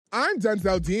I'm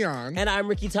Denzel Dion. And I'm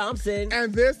Ricky Thompson.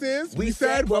 And this is We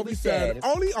Said What We Said.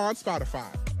 Only on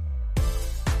Spotify.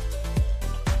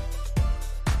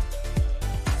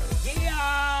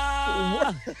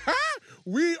 Yeah!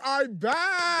 We are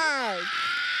back.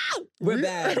 We're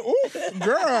back. Oof,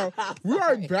 girl. We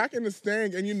are back in the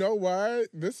thing. And you know what?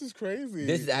 This is crazy.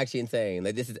 This is actually insane.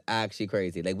 Like, this is actually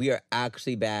crazy. Like, we are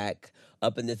actually back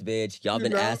up in this bitch. Y'all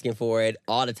been asking for it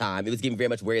all the time. It was giving very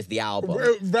much Where's the Album.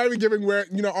 We're very giving where,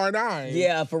 R9.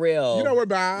 Yeah, for real. You know we're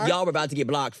back. Y'all were about to get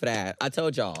blocked for that. I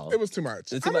told y'all. It was too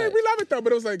much. It's too much. We love it though,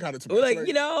 but it was like kind of too much. We're like,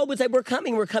 it's like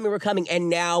we're coming. And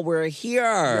now we're here.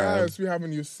 Yes, we have a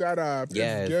new setup.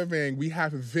 Yes. It's giving. We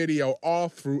have video all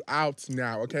throughout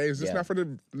now, okay? It's just not for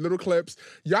the little clips.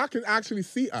 Y'all can actually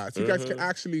see us. You guys can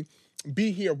actually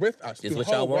be here with us. This is what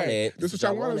y'all wanted. This is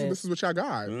what y'all wanted. This is what y'all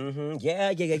got. Mm-hmm.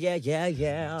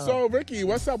 Yeah. So, Ricky,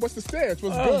 what's up? What's the stitch?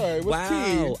 What's good? What's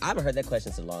tea? I haven't heard that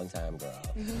question in a long time, girl.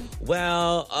 Mm-hmm.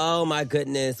 Well, oh my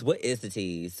goodness. What is the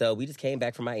tea? So, we just came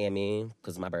back from Miami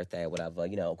because of my birthday, whatever,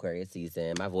 Aquarius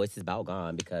season. My voice is about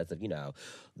gone because of,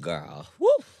 girl.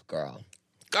 Woof, girl.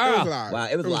 It was a lot. Wow,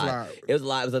 it was a lot. It was a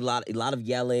lot. It was a lot of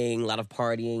yelling, a lot of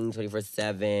partying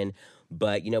 24/7.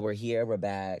 But, we're here. We're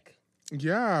back.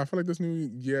 Yeah, I feel like this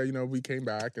new year, we came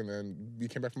back and then we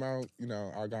came back from our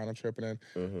Ghana trip and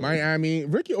then Miami.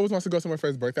 Ricky always wants to go somewhere for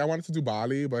his birthday. I wanted to do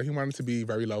Bali, but he wanted to be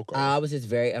very local. I was just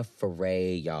very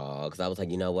afraid, y'all, because I was like,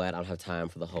 you know what? I don't have time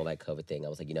for the whole COVID thing. I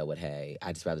was like, you know what? Hey,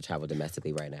 I'd just rather travel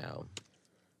domestically right now.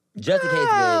 Just in case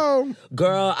of it.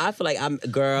 Girl, I feel like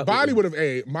Bali would have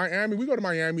ate. Miami, we go to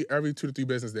Miami every 2 to 3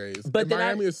 business days. But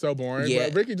Miami is so boring. Yeah.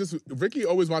 But Ricky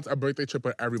always wants a birthday trip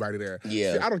with everybody there.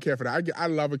 Yeah. See, I don't care for that. I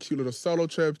love a cute little solo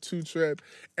trip, 2 trip,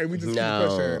 and we just keep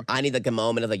pushing. I need like a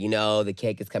moment of the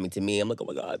cake is coming to me. I'm like, oh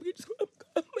my God, we just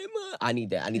I need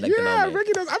that. I need like the moment. Yeah,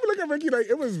 Ricky does. I be looking at Ricky like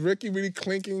it was Ricky really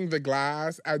clinking the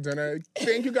glass at dinner.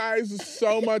 Thank you guys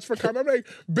so much for coming. I'm like,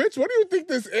 bitch, what do you think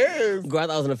this is? Girl, I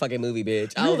thought I was in a fucking movie,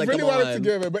 bitch. I you was like, really come wanted on. to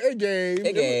give it, but it gave.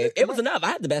 It was enough. I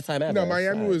had the best time ever. No,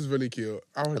 Miami was really cute.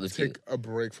 I want to take a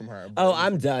break from her. Oh,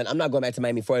 I'm done. I'm not going back to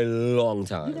Miami for a long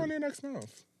time. You're going there next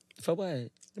month. For what?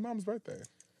 Your mom's birthday.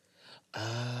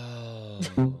 Oh.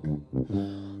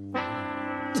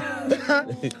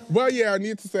 Well, yeah, I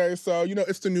need to say, so,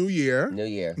 it's the new year. New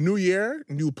year,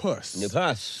 new puss. New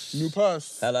puss. New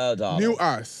puss. Hello, darling. New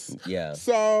us. Yeah.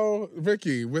 So,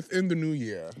 Ricky, within the new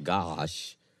year.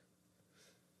 Gosh.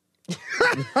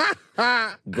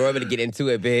 Girl, I'm gonna get into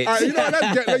it, bitch. All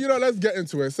right, let's get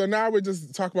into it. So now we're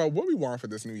just talking about what we want for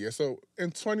this new year. So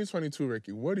in 2022,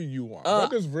 Ricky, what do you want?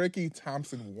 What does Ricky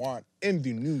Thompson want in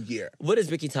the new year? What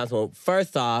does Ricky Thompson want?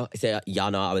 First off,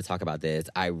 y'all know I always talk about this.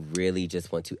 I really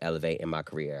just want to elevate in my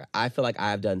career. I feel like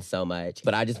I've done so much,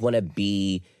 but I just want to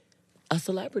be a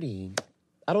celebrity.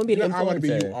 I don't want to be an influencer. I want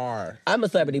to be you are. I'm a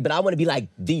celebrity, but I want to be like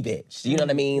the bitch. You know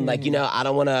what I mean? Like, I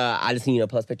don't want to, I just need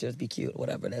post pictures, be cute,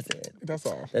 whatever. That's it. That's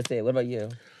all. That's it. What about you?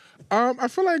 I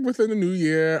feel like within the new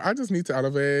year, I just need to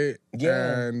elevate.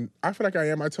 Yeah. And I feel like I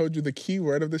am. I told you the key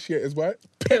word of this year is what?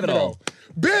 Pivotal.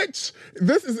 Bitch!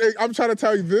 I'm trying to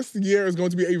tell you, this year is going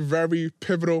to be a very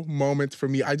pivotal moment for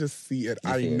me. I just see it.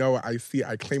 I know it. I see it.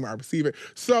 I claim it. I receive it.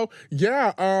 So,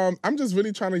 yeah, I'm just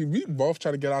really we both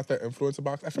trying to get out that influencer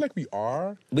box. I feel like we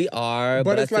are. We are.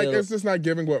 But it's just not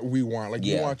giving what we want. Like,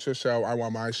 you want your show, I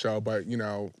want my show. But,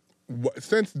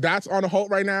 since that's on a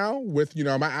hold right now with,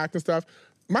 my acting stuff,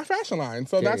 my fashion line.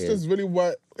 So that's just really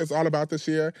what it's all about this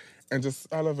year. And just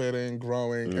elevating,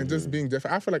 growing, and just being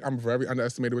different. I feel like I'm very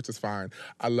underestimated, which is fine.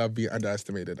 I love being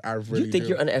underestimated. I really do. You think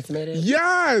you're underestimated?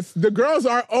 Yes! The girls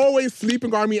are always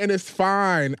sleeping on me, and it's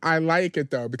fine. I like it,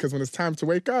 though, because when it's time to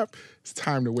wake up, it's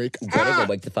time to wake up. Girl, go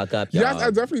wake the fuck up, y'all. Yes, I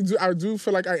definitely do. I do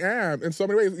feel like I am in so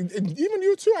many ways. And even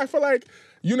you, too. I feel like,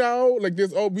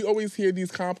 like we always hear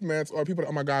these compliments or people,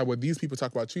 oh my God, well, these people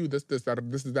talk about you, this, that,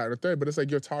 and the third. But it's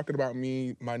like, you're talking about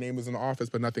me, my name is in the office,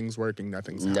 but nothing's working,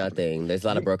 nothing's happening. Nothing. There's a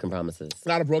lot of broken promises. A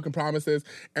lot of broken promises.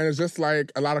 And it's just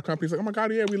like a lot of companies like, oh my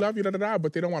God, yeah, we love you,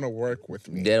 but they don't want to work with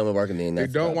me. They don't want to work with me. They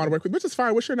don't want to work with me, which is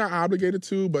fine, which you're not obligated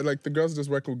to, but like the girls are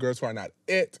just working with girls who are not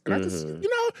it. And I just,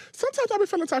 sometimes I'll be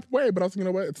feeling the type of way, but I was like, you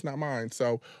know what, it's not mine,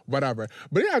 so whatever.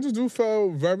 But yeah, I just do feel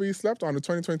very slept on. The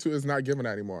 2022 is not giving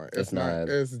that anymore. It's not.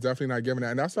 It's definitely not giving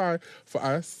that. And that's why for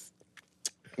us,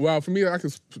 well, for me, I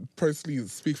can personally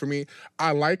speak for me.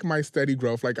 I like my steady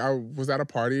growth. Like, I was at a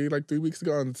party like 3 weeks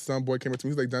ago, and some boy came up to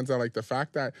me. He's like, Denzel, like, the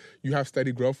fact that you have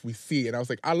steady growth, we see it. And I was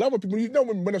like, I love it.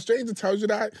 When a stranger tells you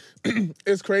that,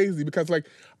 it's crazy. Because, like,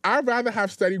 I'd rather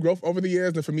have steady growth over the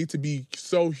years than for me to be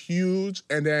so huge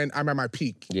and then I'm at my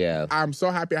peak. Yeah. I'm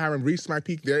so happy I haven't reached my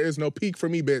peak. There is no peak for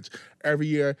me, bitch. Every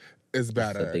year, is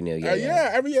better. Something new,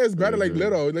 every year is better, like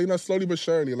little, you know, slowly but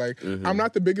surely. Like, I'm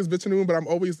not the biggest bitch in the room, but I'm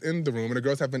always in the room, and the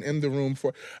girls have been in the room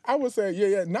for, I would say,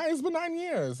 it's been 9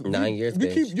 years. 9 years, we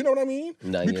bitch. keep, you know what I mean?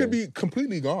 9 we years. could be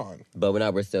completely gone. But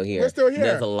we're still here. We're still here.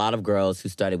 There's a lot of girls who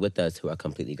started with us who are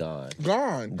completely gone.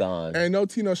 Gone. And no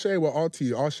tea, no shade, well, all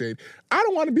tea, all shade. I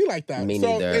don't want to be like that. Me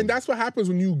neither. And that's what happens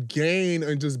when you gain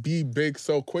and just be big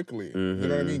so quickly. You know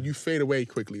what I mean? You fade away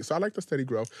quickly. So I like the steady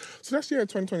growth. So next year,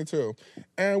 2022.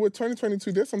 And with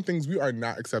 2022, there's some things we are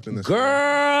not accepting this year.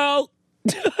 Girl!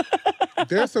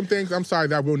 There's some things, I'm sorry,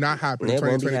 that will not happen in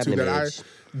 2022 bitch.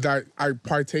 that I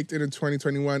partaked in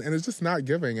 2021, and it's just not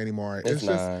giving anymore.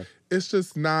 It's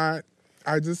just not.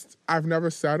 I've never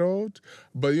settled,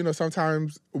 but you know,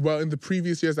 sometimes, well, in the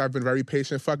previous years, I've been very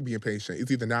patient. Fuck being patient.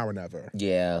 It's either now or never.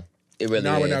 Yeah. It really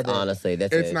now is, or never. honestly.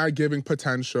 It's not giving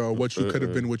potential, what you could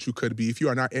have been, what you could be. If you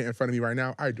are not in front of me right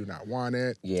now, I do not want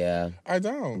it. Yeah. I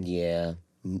don't. Yeah.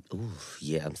 Oof.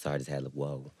 Yeah, I'm sorry. I just had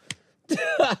whoa.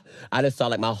 I just saw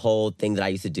like my whole thing that I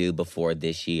used to do before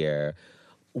this year.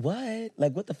 What?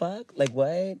 Like, what the fuck? Like,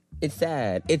 what? It's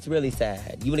sad. It's really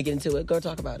sad. You want to get into it? Go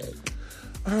talk about it.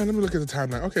 Let me look at the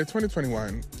timeline. Okay,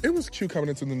 2021. It was cute coming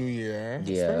into the new year.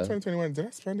 Yeah. 2021. Did I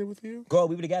spend it with you? Girl,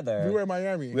 we were together. We were in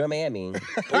Miami.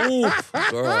 Oof,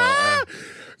 girl.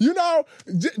 You know,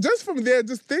 just from there,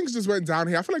 just things just went down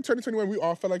here. I feel like 2021, we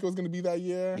all felt like it was going to be that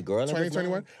year. Girl,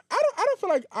 2021. I don't feel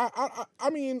like, I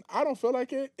mean, I don't feel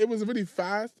like it. It was a really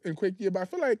fast and quick year, but I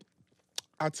feel like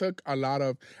I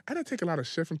didn't take a lot of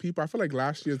shit from people. I feel like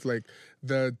last year's like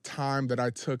the time that I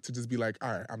took to just be like,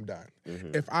 all right, I'm done.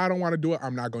 If I don't want to do it,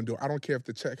 I'm not going to do it. I don't care if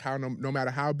the check, no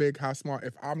matter how big, how small,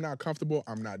 if I'm not comfortable,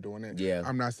 I'm not doing it. Yeah.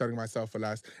 I'm not setting myself for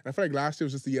less. And I feel like last year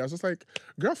was just the year. I was just like,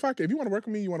 girl, fuck it. If you want to work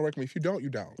with me, you want to work with me. If you don't,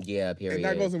 you don't. Yeah, period. And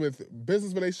that goes in with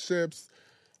business relationships,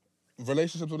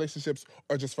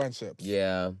 or just friendships.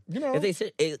 Yeah. You know? If they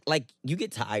say, like, you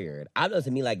get tired. I know to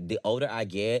me, like, the older I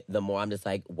get, the more I'm just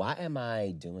like, why am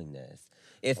I doing this?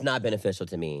 It's not beneficial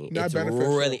to me.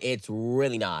 It's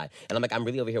really not. And I'm like, I'm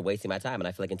really over here wasting my time. And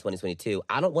I feel like in 2022,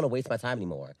 I don't want to waste my time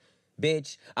anymore.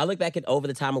 Bitch, I look back at over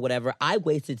the time or whatever, I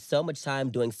wasted so much time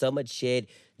doing so much shit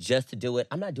just to do it.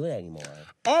 I'm not doing that anymore.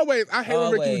 Always. I hate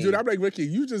when Ricky would do that. I'm like, Ricky,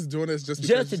 you just doing this just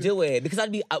to do it. Because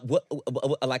I'd be,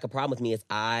 like, a problem with me is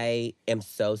I am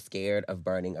so scared of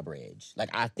burning a bridge. Like,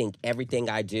 I think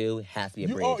everything I do has to be a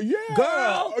bridge. Oh, yeah.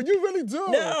 Girl. You really do.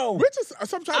 No. Bitches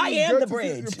sometimes I am the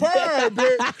bridge.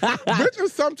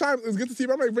 Bitches sometimes it's good to see,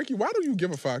 but I'm like, Ricky, why do you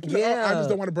give a fuck? Yeah. I just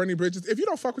don't want to burn any bridges. If you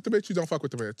don't fuck with the bitch, you don't fuck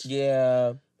with the bitch.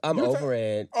 Yeah. I'm over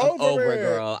it. I'm over it,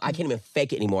 girl. I can't even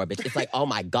fake it anymore, bitch. It's like, oh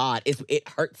my God. It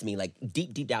hurts me, like,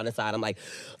 deep down inside. I'm like,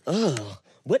 ugh,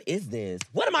 what is this?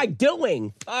 What am I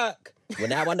doing? Fuck. Well,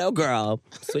 now I know, girl.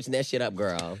 Switching that shit up,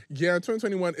 girl. Yeah,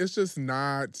 2021, it's just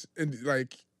not,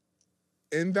 like,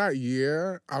 in that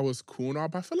year, I was cool and all,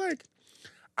 but I feel like,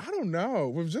 I don't know.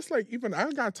 With just like, even I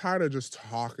got tired of just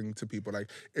talking to people. Like,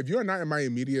 if you're not in my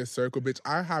immediate circle, bitch,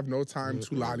 I have no time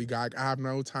to lollygag. I have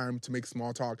no time to make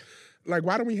small talk. Like,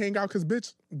 why don't we hang out? Because,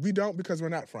 bitch, we don't because we're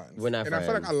not friends. We're not friends. And I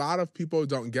feel like a lot of people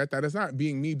don't get that. It's not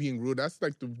me being rude. That's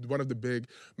like one of the big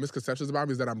misconceptions about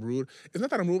me is that I'm rude. It's not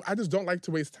that I'm rude. I just don't like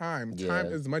to waste time. Yeah. Time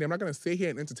is money. I'm not going to sit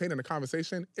here and entertain in a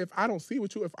conversation if I don't see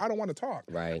with you, if I don't want to talk.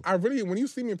 Right. When you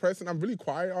see me in person, I'm really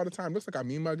quiet all the time. Looks like I'm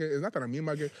mean mugging. It's not that I'm mean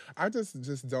mugging. I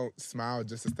just don't smile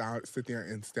just to sit there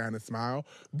and stand and smile.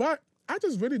 But I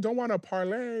just really don't want to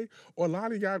parlay or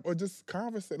lollygag or just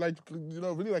converse, like, you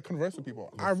know, really like converse with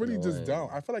people. I really just don't.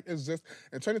 I feel like it's just,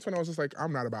 in 2020, I was just like,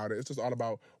 I'm not about it. It's just all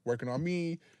about working on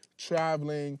me,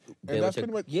 traveling, and that's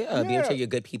pretty much... Yeah, being with your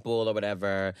good people or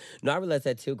whatever. No, I realize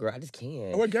that too, girl. I just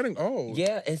can't. We're getting old.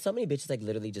 Yeah, and so many bitches, like,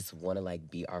 literally just want to, like,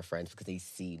 be our friends because they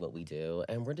see what we do,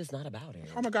 and we're just not about it.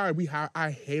 Oh, my God.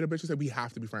 I hate a bitch who said we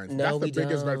have to be friends. No, that's the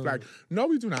biggest red flag. No,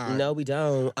 we do not. No, we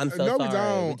don't. I'm so sorry. No, we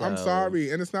don't. I'm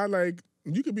sorry. And it's not like...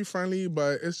 You could be friendly,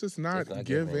 but it's just not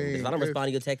giving. If I don't respond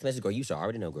to your text message, girl, you should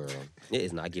already know, girl. It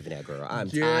is not giving that, girl. I'm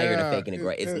tired of faking it,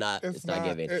 girl. It's not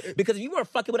giving. Because if you weren't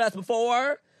fucking with us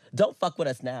before, don't fuck with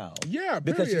us now. Yeah,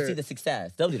 because you see the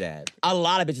success. Don't do that. A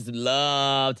lot of bitches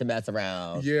love to mess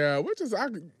around. Yeah, which is, I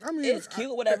mean... It's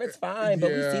cute, whatever, it's fine.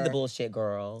 But we see the bullshit,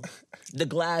 girl. The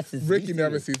glasses. Ricky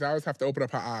never sees. I always have to open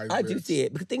up her eyes, I do see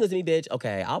it. But the thing with me, bitch,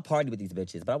 okay, I'll party with these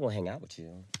bitches, but I won't hang out with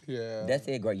you. Yeah. That's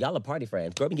it, girl. Y'all are party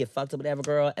friends. Girl, we get fucked up, whatever,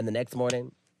 girl, and the next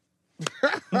morning...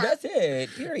 That's it,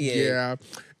 period. Yeah.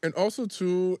 And also,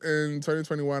 too, in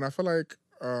 2021, I feel like...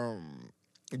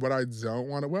 what I don't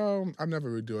want to, well, I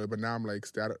never would do it, but now I'm like,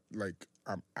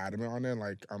 I'm adamant on it,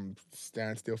 like I'm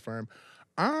stand still firm.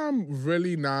 I'm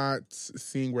really not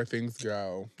seeing where things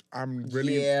go. I'm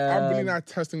really not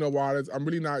testing the waters.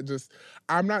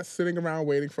 I'm not sitting around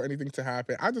waiting for anything to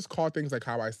happen. I just call things like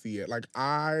how I see it. Like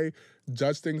I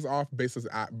judge things off based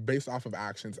off of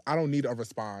actions. I don't need a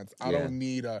response. I don't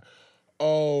need a,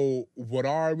 oh, what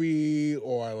are we?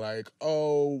 Or like,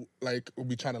 oh, like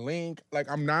we trying to link.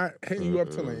 Like I'm not hitting you up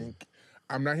to link.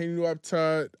 I'm not hitting you up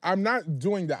to, I'm not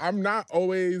doing that. I'm not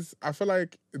always, I feel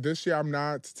like this year I'm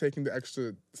not taking the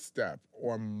extra step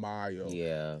or mile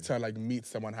to like meet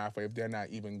someone halfway if they're not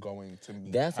even going to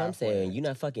meet That's halfway. what I'm saying. You're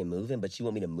not fucking moving, but you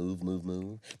want me to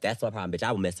move. That's my problem, bitch.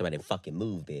 I will mess around and fucking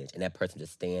move, bitch. And that person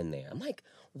just stand there. I'm like,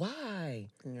 why?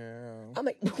 Yeah. I'm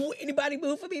like, will anybody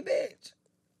move for me, bitch?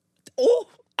 Oh,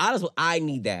 I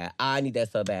need that. I need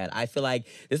that so bad. I feel like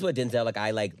this is what Denzel, like, I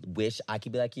like wish I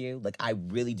could be like you. Like, I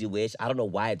really do wish. I don't know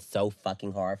why it's so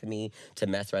fucking hard for me to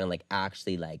mess around and like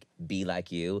actually like be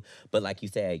like you. But like you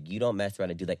said, you don't mess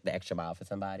around and do like the extra mile for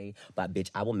somebody. But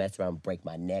bitch, I will mess around, break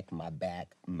my neck, my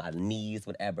back, my knees,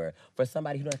 whatever, for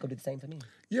somebody who not gonna do the same for me.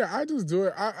 Yeah, I just do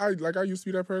it. I used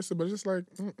to be that person, but it's just like,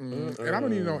 and I don't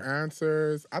need no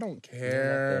answers. I don't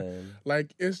care. Nothing.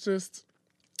 Like it's just.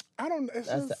 I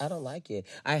don't like it.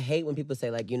 I hate when people say,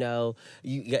 like, you know,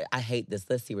 I hate this.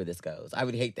 Let's see where this goes. I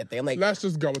really hate that thing. I'm like, let's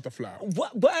just go with the flow.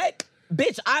 What?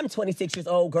 Bitch, I'm 26 years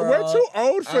old, girl. We're too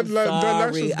old for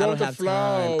let's just go with the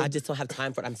flow. Time. I just don't have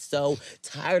time for it. I'm so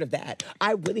tired of that.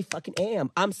 I really fucking am.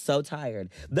 I'm so tired.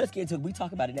 Let's get into it. We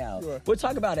talk about it now. Sure. We'll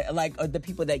talk about it. Like, the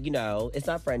people that, you know, it's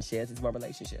not friendships, it's more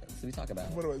relationships. So we talk about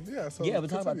it. We'll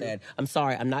talk about that. I'm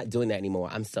sorry. I'm not doing that anymore.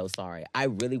 I'm so sorry. I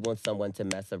really want someone to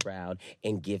mess around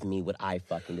and give me what I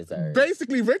fucking deserve.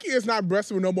 Basically, Ricky is not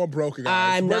breasting with no more broken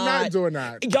guys. We're not doing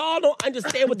that. Y'all don't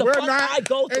understand what the fuck I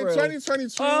go through. In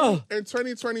 2022, in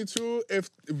 2022, if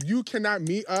you cannot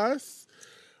meet us,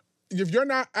 if you're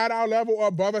not at our level or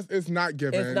above us, it's not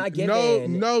given. It's not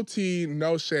given. No tea,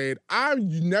 no shade. I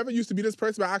never used to be this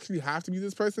person, but I actually have to be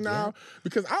this person now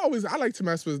because I like to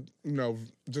mess with, you know,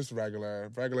 just regular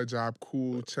job,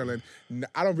 cool, chilling.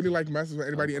 I don't really like messing with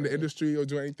anybody in the industry or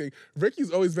doing anything.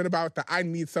 Ricky's always been about that I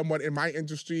need someone in my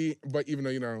industry, but even though,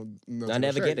 you know, I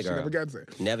never get it, girl. She never gets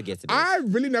it. Never gets it. I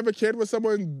really never cared what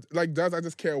someone like does. I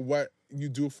just care what you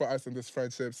do for us in this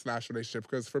friendship/relationship.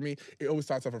 Because for me, it always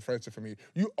starts off a friendship for me.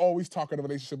 You always talk at a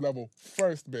relationship level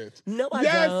first, bitch. No, I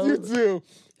don't. Yes, you do.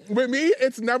 With me,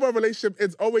 it's never a relationship.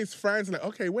 It's always friends. Like,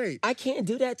 okay, wait. I can't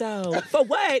do that, though. For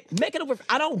what? Make it over.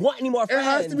 I don't want any more friends. It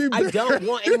has to be. I don't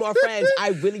want any more friends. I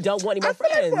really don't want any more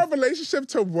friends. I feel like for a relationship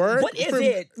to work. What is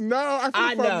it? No,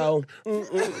 I know.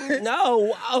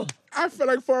 No. Oh. I feel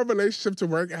like for a relationship to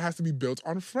work, it has to be built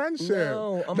on friendship.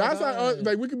 No, that's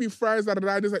like we could be friends that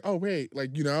are just like, oh wait,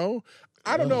 like, you know,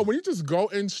 I don't know. When you just go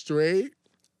in straight,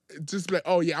 just be like,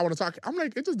 oh yeah, I want to talk. I'm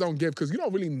like, it just don't give because you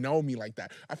don't really know me like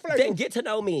that. I feel like then get to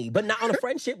know me, but not on a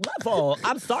friendship level.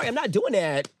 I'm sorry, I'm not doing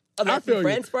that. I feel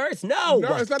friends first. No,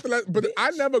 it's not but bitch. I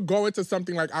never go into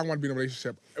something like I want to be in a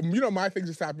relationship. You know, my thing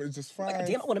just happened. It's just friends. Like,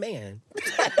 damn, I want a man.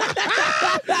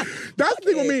 That's the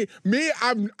thing with me. Me,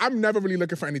 I'm never really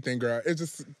looking for anything, girl. It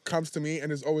just comes to me,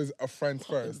 and it's always a friend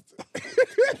first.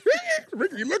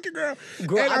 Ricky, you looking, girl.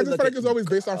 And I just feel like it's always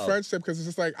based on friendship because it's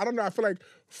just like, I don't know. I feel like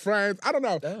friends. I don't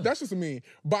know. That's just me.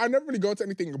 But I never really go to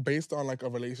anything based on like a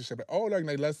relationship. Like, oh, like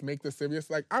let's make this serious.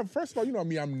 Like, first of all, you know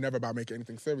me, I'm never about making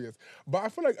anything serious. But I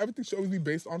feel like everything should always be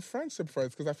based on friendship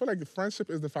first because I feel like friendship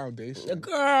is the foundation.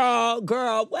 Girl,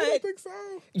 what? I don't think so.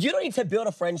 You don't need to build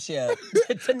a friendship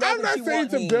to know I'm not saying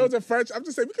to build a friendship. I'm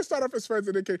just saying we can start off as friends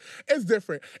and it can. It's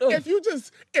different. If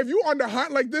you on the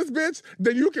hunt like this bitch,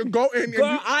 then you can go in.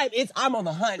 Girl, I'm on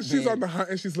the hunt. She's bitch. on the hunt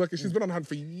and she's looking. She's been on the hunt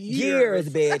for years,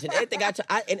 bitch.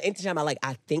 And anytime I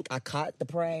think I caught the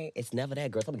prey, it's never that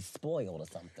girl. Somebody spoiled or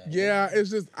something. Yeah, it's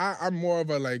just I'm more of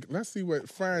a like, let's see what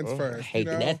friends first. I hate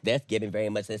that's giving very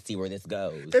much. Let's see where this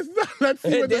goes. It's not. Let's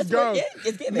see where this goes.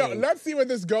 It's giving. No, let's see where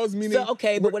this goes. Meaning, so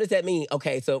okay, but what does that mean?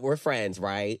 Okay, so we're friends,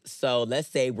 right? So let's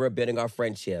say we're building our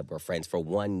friendship. We're friends for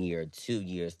 1 year, 2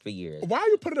 years, 3 years. Why are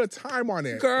you putting a time on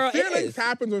it? Girl, feelings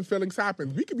happen when feelings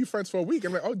happen. We could be friends for a week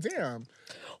and like, oh damn.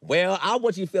 Well, I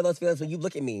want you to feel those feelings when you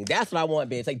look at me. That's what I want,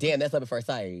 bitch. Like, damn, that's love at first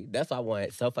sight. That's what I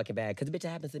want so fucking bad. Because, bitch, it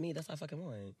happens to me. That's what I fucking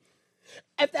want.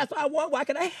 If that's what I want, why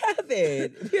can I have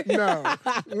it? No.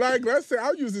 Like, let's say,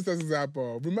 I'll use this as an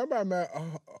example. Remember I met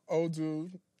old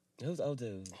dude? Who's old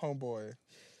dude? Homeboy.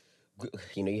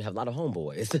 You know, you have a lot of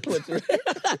homeboys.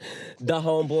 The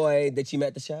homeboy that you met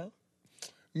at the show?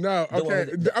 No, okay.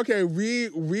 Okay,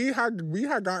 we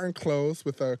had gotten close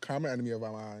with a common enemy of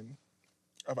mine.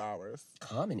 Of ours.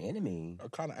 Common enemy? A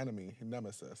common enemy.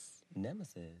 Nemesis.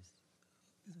 Nemesis?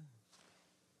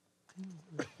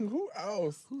 Who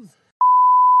else? Who's?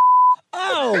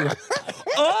 Oh.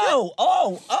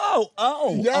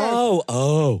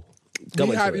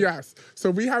 Yes.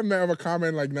 So we had met of a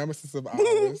common like nemesis of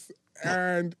ours.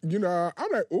 And,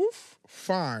 I'm like, oof,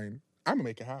 fine. I'm gonna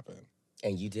make it happen.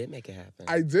 And you did make it happen.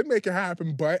 I did make it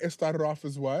happen, but it started off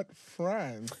as what?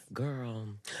 Friends. Girl.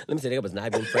 Let me say that was not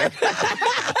even friends.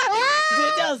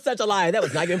 That was such a lie. That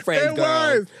was not even friends,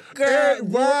 girl. It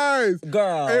was.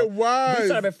 Girl. It was. We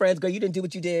started friends, girl. You didn't do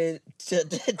what you did to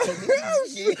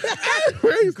me.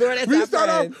 Girl, that's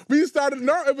we started,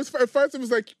 no, it was, at first it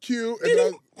was like cute.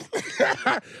 And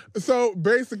so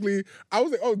basically, I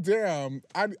was like, oh, damn,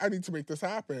 I need to make this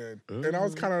happen. And I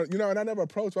was kind of, and I never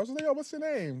approached her. I was like, yo, what's your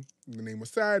name? And the name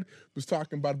was said. We was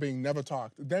talking about being never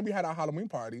talked. Then we had our Halloween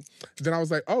party. Then I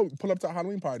was like, oh, pull up to our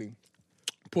Halloween party.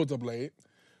 Pulled up late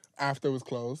after it was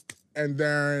closed. And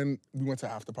then we went to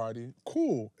after party.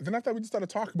 Cool. Then after we just started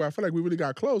talking about it, I feel like we really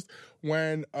got close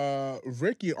when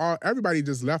Ricky, everybody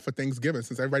just left for Thanksgiving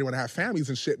since everybody want to have families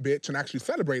and shit, bitch, and actually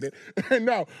celebrate it.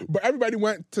 No, but everybody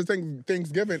went to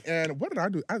Thanksgiving. And what did I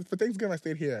do? For Thanksgiving, I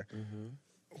stayed here. Mm-hmm.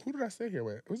 Who did I stay here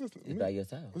with? It was just by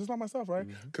yourself. It was just by myself, right?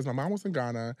 Because my mom was in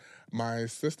Ghana, my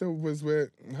sister was with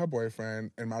her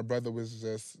boyfriend, and my brother was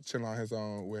just chilling on his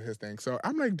own with his thing. So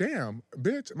I'm like, damn,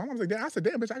 bitch. My mom's like, damn. I said,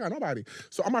 damn, bitch, I got nobody.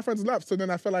 So all my friends left. So then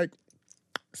I feel like,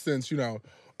 since,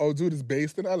 old dude is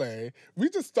based in LA, we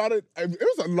just started, it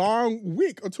was a long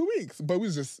week or 2 weeks, but we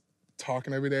was just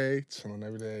talking every day, chilling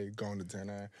every day, going to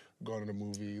dinner, going to the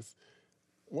movies.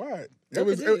 What? It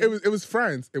was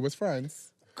friends. It was friends.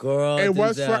 Girl, it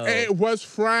was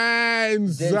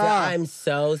friends. Denzel, I'm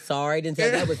so sorry,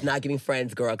 Denzel. That was not giving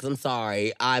friends, girl, because I'm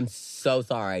sorry. I'm so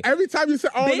sorry. Every time you say,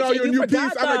 oh, bitch, no, you're a new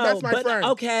piece, I'm like, that's my friend.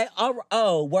 Okay, word.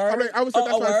 I'm like, I would say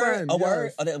that's my friend. A word?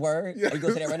 Yes. Oh, that word? Yes. Are you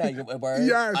going to say that right now? A word?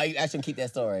 Yes. Are you actually keep that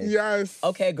story? Yes.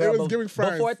 Okay, girl. It was giving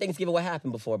friends. Before Thanksgiving, what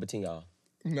happened between y'all?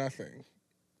 Nothing.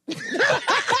 Like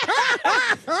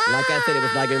I said, it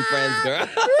was not giving friends, girl.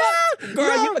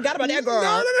 Girl, you forgot about that, girl.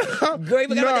 No. Girl, you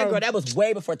forgot about that, girl. That was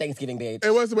way before Thanksgiving, bitch.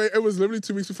 It was literally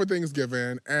 2 weeks before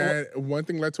Thanksgiving, and one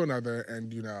thing led to another,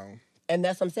 and And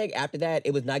that's what I'm saying. After that,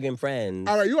 it was not giving friends.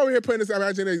 All right, you over here putting this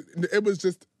imagination. It was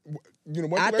just, one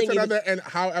thing led to another, and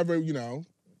however,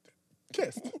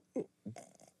 kissed.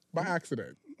 By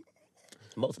accident.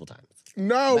 Multiple times.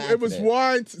 No, it was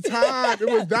one time. It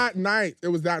was that night. It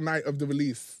was that night of the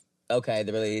release. Okay,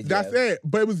 the release. That's it.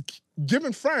 But it was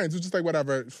giving friends. It was just like,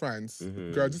 whatever, friends.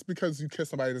 Mm-hmm. Girl, just because you kiss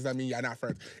somebody does not mean you're not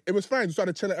friends. It was friends. We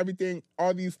started chilling, everything.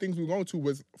 All these things we were going to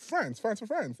was friends for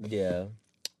friends. Yeah.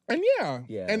 And yeah.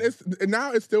 And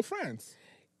now it's still friends.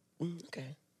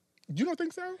 Okay. You don't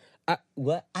think so?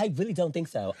 What? I really don't think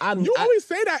so. You always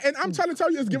say that, and I'm trying to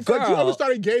tell you it's giving friends. You always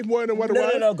started gave more than what it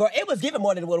was. No, girl. It was giving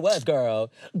more than what it was,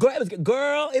 girl. It was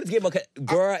giving more.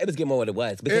 Girl, it was giving more what it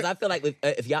was. Because I feel like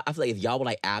if y'all were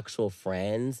like actual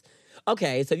friends.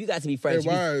 Okay, so if you guys to be friends,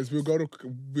 we'll go to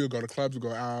clubs, we'll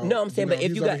go out. No, I'm saying, but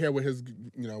if you got here with his,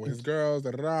 with his girls,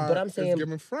 But I'm saying, it's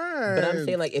giving friends. But I'm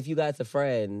saying, like, if you guys are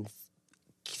friends,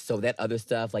 so that other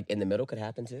stuff, like in the middle, could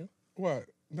happen too. What?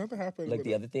 Nothing happened. Like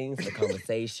the other things, the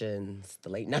conversations, the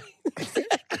late night.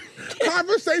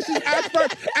 Conversations at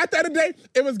the end of the day,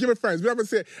 it was giving friends. We never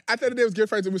said at the end of the day it was giving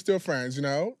friends, it was still friends, And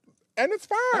it's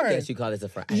fine. I guess you call this a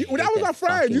friend. That was our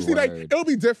friend. You see, like, it'll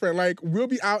be different. Like, we'll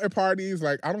be out at parties.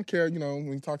 Like, I don't care,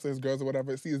 when he talks to his girls or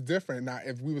whatever. See, it's different. Now,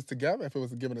 if we was together, if it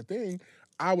was given a thing,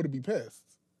 I would be pissed.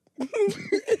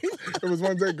 It was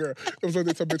one day, girl. It was one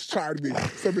day some bitch tried me.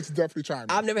 Some bitch definitely tried me.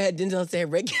 I've never had Denzel say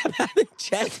Rick kept having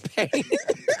chest pain.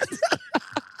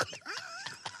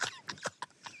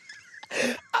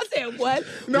 I said, what?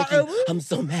 No, Ricky, I'm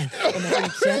so mad. I'm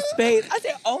having chest pain. I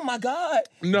said, oh my God.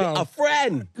 No. A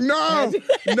friend. No,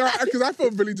 because I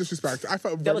felt really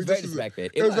disrespected. That was very disrespected.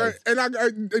 It was. Very,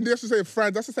 and that's to say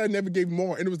friends. That's to say I never gave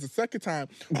more. And it was the second time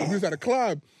we was at a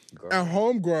club, and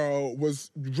homegirl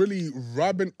was really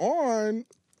rubbing on,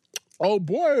 oh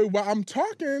boy, while I'm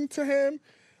talking to him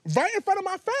right in front of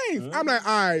my face. I'm like,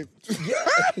 all right. You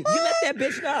let that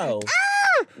bitch know.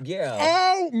 Yeah.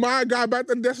 Oh my God! But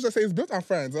that's what I say. It's built on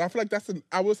friends, and I feel like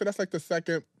I will say that's like the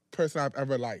second person I've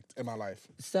ever liked in my life.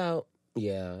 So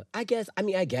yeah, I guess.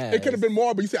 It could have been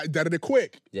more, but you see, I did it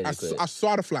quick. I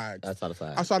saw the flags. I saw the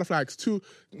flags.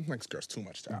 Like, girls, too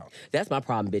much to out. That's my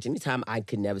problem, bitch. Anytime I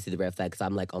could never see the red flag, because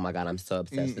I'm like, oh my God, I'm so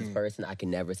obsessed with this person. I can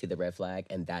never see the red flag,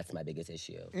 and that's my biggest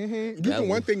issue. Mm-hmm. You do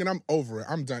one thing, and I'm over it.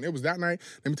 I'm done. It was that night.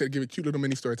 Let me give a cute little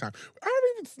mini story time. I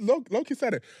already low-key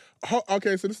said it.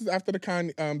 Okay, so this is after the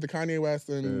Kanye West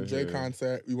and Jay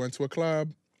concert. We went to a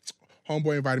club.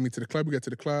 Homeboy invited me to the club. We get to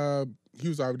the club. he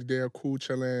was already there, cool,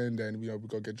 chilling. Then we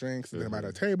go get drinks. And then I'm at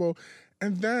a table,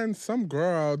 and then some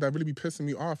girl that really be pissing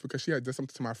me off because she had did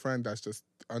something to my friend that's just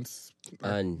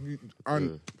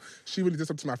she really did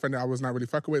something to my friend that I was not really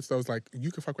fucking with. So it's like,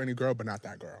 you can fuck with any girl, but not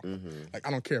that girl. Like,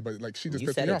 I don't care, but like, she just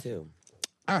pissed me off. Too.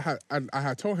 I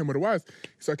had told him what it was. He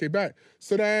said, okay, bet.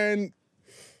 So then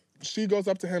she goes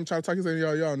up to him, trying to talk. He's like,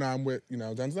 yo, nah, I'm with,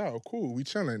 Denzel. Cool, we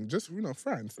chilling, just,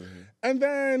 friends. And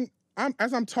then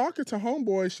as I'm talking to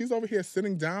homeboy, she's over here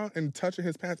sitting down and touching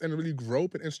his pants and really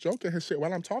groping and stroking his shit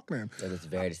while I'm talking to him. It was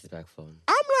very disrespectful.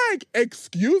 I'm like,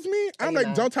 excuse me? I'm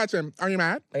like, don't touch him. Are you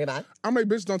mad? Are you mad? I'm like,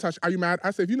 bitch, don't touch. Are you mad?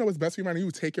 I said, if you know what's best for you right now, you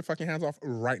would take your fucking hands off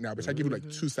right now, bitch. I give you like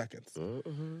 2 seconds.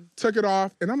 Took it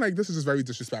off, and I'm like, this is just very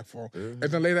disrespectful. And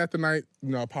then later at the night,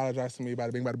 apologize to me,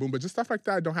 bada bing, bada boom. But just stuff like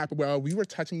that don't happen. Well, we were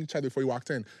touching each other before you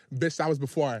walked in. Bitch, that was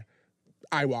before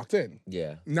I walked in.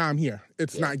 Yeah. Now I'm here.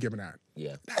 It's not giving that.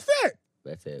 Yeah. That's it.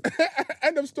 That's it.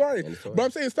 End of story. But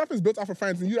I'm saying stuff is built off of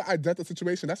friends, and you identify the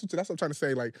situation. That's what I'm trying to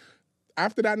say. Like,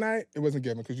 after that night, it wasn't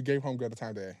given because you gave homegirl the time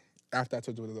of day. After I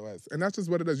told you what it was. And that's just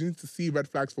what it is. You need to see red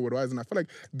flags for what it was. And I feel like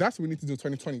that's what we need to do in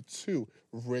 2022,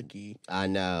 Ricky. I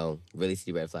know. Really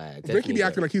see red flags. Ricky be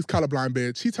acting like he's colorblind,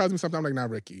 bitch. He tells me something, I'm like, nah,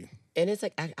 Ricky. And it's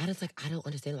like, I don't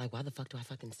understand. Like, why the fuck do I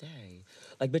fucking say?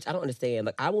 Like, bitch, I don't understand.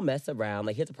 Like, I will mess around.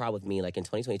 Like, here's the problem with me. Like, in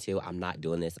 2022, I'm not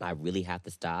doing this. And I really have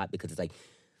to stop because it's like,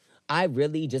 I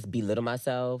really just belittle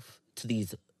myself to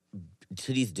these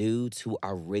dudes who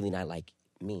are really not like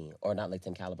me or not like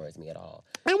same caliber as me at all.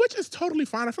 And which is totally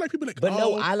fine. I feel like people like, but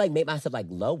no, I like make myself like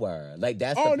lower. Like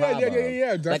that's the problem.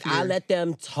 Yeah, definitely. Like I let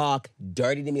them talk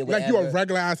dirty to me or whatever. Like you a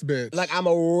regular ass bitch. Like I'm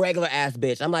a regular ass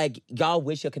bitch. I'm like, y'all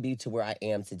wish y'all could be to where I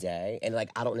am today. And like,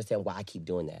 I don't understand why I keep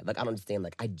doing that. Like I don't understand.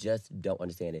 Like I just don't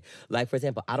understand it. Like for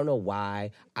example, I don't know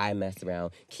why I mess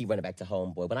around, keep running back to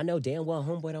homeboy, but I know damn well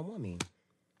homeboy don't want me.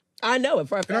 I know it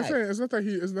for a fact. And I'm saying it's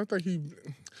not that he.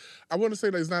 I wouldn't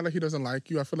say that it's not that he doesn't like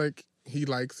you. I feel like he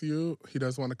likes you. He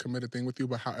does want to commit a thing with you,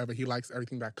 but however, he likes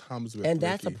everything that comes with. And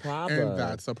that's Ricky. a problem. And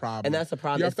that's a problem. And that's a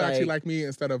problem. You have to actually like me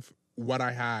instead of what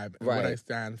I have and what I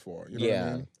stand for. You know what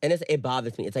I mean? And it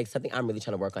bothers me. It's like something I'm really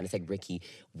trying to work on. It's like, Ricky,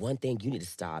 one thing you need to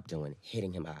stop doing,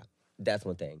 hitting him up. That's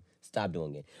one thing. Stop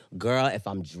doing it. Girl, if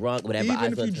I'm drunk, whatever.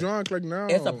 Even if you're drunk, like, no.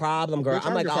 It's a problem, girl. Bitch,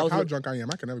 I'm like, how drunk I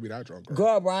am. I can never be that drunk,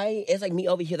 girl, right? It's like me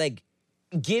over here, like,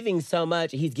 giving so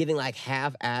much. He's giving, like,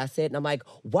 half acid. And I'm like,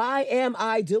 why am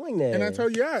I doing this? And I tell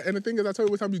you, and the thing is, I tell you,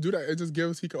 every time you do that, it just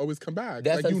gives he can always come back.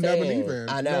 That's like, what you I'm never saying. leave him.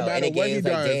 I know. No matter and what he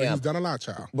does, like, he's done a lot,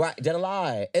 child. Right, done a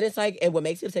lot. And it's like, and what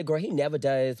makes me say, girl, he never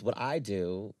does what I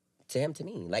do to him, to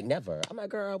me. Like, never. I'm like,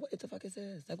 girl, what the fuck is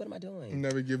this? Like, what am I doing?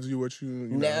 Never gives you what you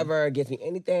never gives me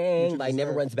anything. Like, never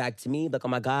deserve. runs back to me. Like, oh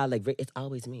my God, like, it's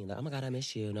always me. Like, oh my God, I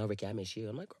miss you. No, Ricky, I miss you.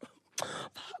 I'm like,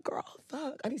 girl,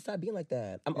 fuck. I need to stop being like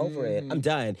that. I'm over it. I'm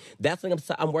done. That's what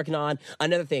I'm working on.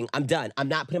 Another thing, I'm done. I'm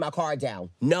not putting my card down.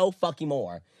 No fucking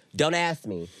more. Don't ask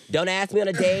me. Don't ask me on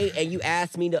a date and you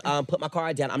ask me to put my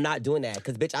card down. I'm not doing that.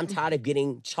 Because, bitch, I'm tired of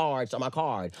getting charged on my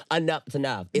card. Enough's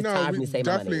enough. It's time for me to save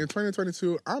my money. Definitely. In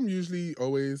 2022, I'm usually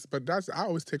always, but I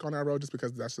always take on that road just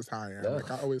because that's just how I am. Ugh.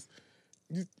 Like, I always...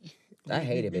 I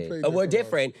hate it, bitch. We're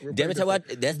different.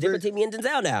 That's different to me and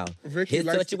Denzel now. His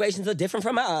situations are different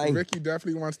from mine. Ricky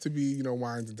definitely wants to be,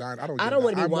 wine and dine. I don't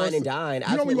want to be wine and dine.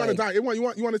 You don't want to dine. You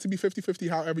want it to be 50-50,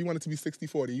 however you want it to be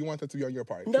 60-40. You want that to be on your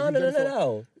part.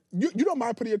 No. You don't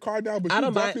mind putting your card down, but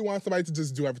you definitely want somebody to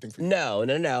just do everything for you.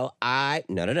 No. I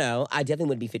definitely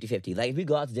would be 50-50. Like, if we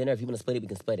go out to dinner, if you want to split it, we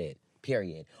can split it.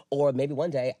 Period. Or maybe one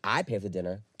day I pay for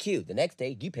dinner. Cute. The next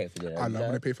day you pay for dinner. I love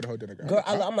when they pay for the whole dinner, girl.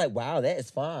 I'm like, wow, that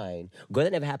is fine. Girl, that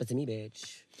never happened to me,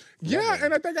 bitch. Yeah,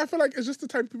 and I feel like it's just the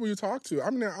type of people you talk to. I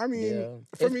mean,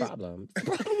 for me, problem.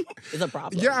 It's a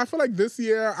problem. Yeah, I feel like this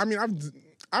year. I mean,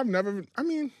 I've never. I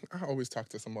mean, I always talk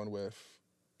to someone with.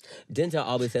 Denzel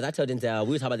always says, I told Denzel,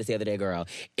 we were talking about this the other day, girl,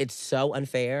 it's so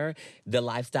unfair, the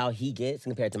lifestyle he gets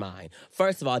compared to mine.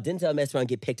 First of all, Denzel mess around and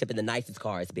get picked up in the nicest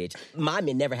cars, bitch. My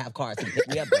men never have cars to pick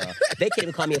me up, girl. They can't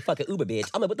even call me a fucking Uber, bitch.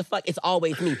 I'm like, what the fuck? It's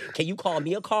always me. Can you call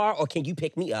me a car or can you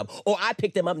pick me up? Or I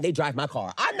pick them up and they drive my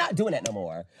car. I'm not doing that no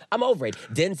more. I'm over it.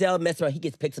 Denzel mess around, he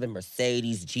gets picked up in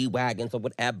Mercedes, G-Wagons or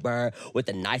whatever with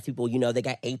the nice people, they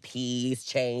got APs,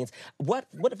 chains. What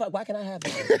the fuck? Why can't I have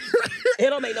that? It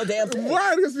don't make no damn sense.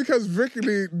 Why? It's because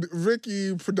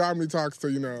Ricky predominantly talks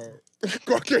to,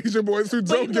 Caucasian boys who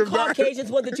don't give that. The Caucasians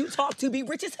one that you talk to be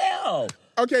rich as hell.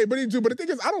 Okay, but he do. But the thing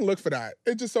is, I don't look for that.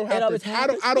 It just so happens. I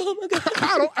don't ever look for that.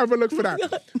 I don't ever look for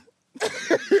that.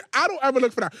 I don't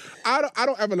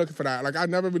ever look for that. Like, I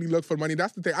never really look for money.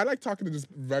 That's the thing. I like talking to just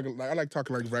regular. Like, I like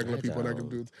talking like regular people, like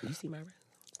dudes. You see my ring?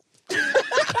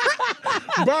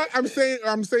 But I'm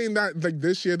saying that like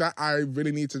this year that I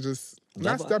really need to just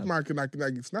Not step my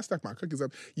it's not step my cookies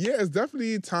up. Yeah, it's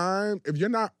definitely time. If you're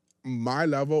not my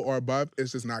level or above,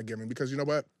 it's just not giving. Because you know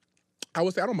what? I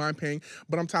would say I don't mind paying,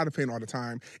 but I'm tired of paying all the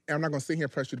time. And I'm not going to sit here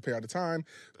and press you to pay all the time.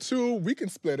 2, we can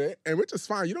split it, and which is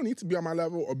fine. You don't need to be on my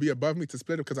level or be above me to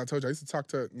split it, because I told you I used to talk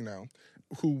to,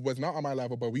 who was not on my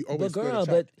level, but we always split it.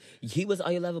 But he was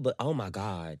on your level, but oh my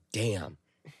God, damn.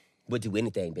 Would do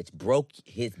anything, bitch. Broke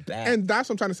his back. And that's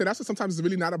what I'm trying to say. That's what sometimes it's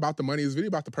really not about the money. It's really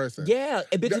about the person. Yeah,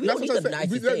 and bitch, we don't need the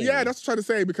nicest thing. Yeah, that's what I'm trying to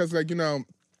say, because,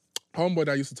 homeboy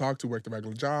that I used to talk to worked a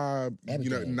regular job,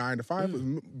 Everything. 9 to 5,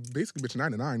 basically, bitch,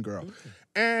 9 to 9, girl.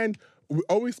 And we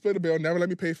always split a bill, never let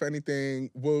me pay for anything.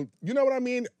 Well, you know what I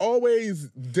mean? Always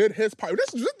did his part.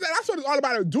 That's what it's all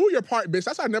about. Do your part, bitch.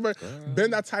 That's why I've never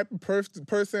been that type of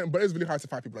person, but it's really hard to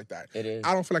find people like that. It is.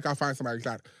 I don't feel like I'll find somebody like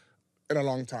that in a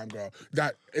long time, girl.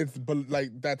 That it's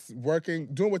that's working,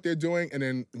 doing what they're doing, and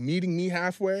then meeting me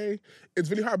halfway. It's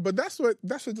really hard, but that's what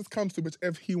this comes to. Bitch,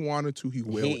 if he wanted to, he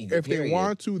will. If they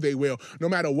want to, they will. No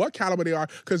matter what caliber they are,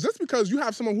 because just because you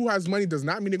have someone who has money does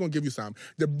not mean they're gonna give you some.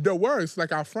 The worst,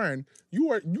 like our friend, you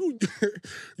were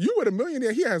a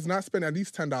millionaire. He has not spent at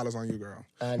least $10 on you, girl.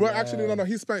 Well, actually, no.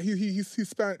 He spent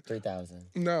 $3,000.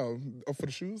 No, for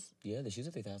the shoes. Yeah, the shoes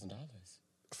are $3,000.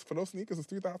 For those sneakers,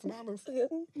 it's $3,000.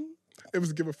 It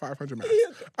was given 500 max,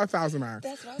 1,000 max.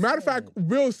 That's what Matter of fact,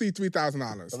 we'll see $3,000.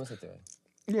 I'm gonna say 3.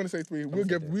 You want to say 3? We'll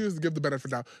just give the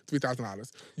benefit of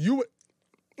 $3,000. You would,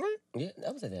 right? Yeah,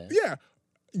 I would say that. Yeah.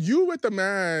 You with the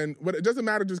man, but it doesn't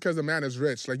matter just because the man is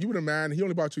rich. Like, you with a man, he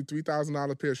only bought you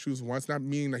 $3,000 pair of shoes once, not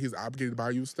meaning that he's obligated to buy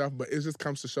you stuff, but it just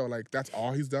comes to show, like, that's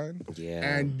all he's done.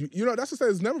 Yeah. And, that's what I say,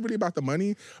 it's never really about the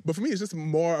money, but for me, it's just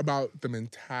more about the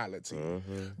mentality.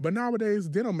 But nowadays,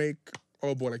 they don't make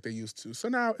old boy like they used to. So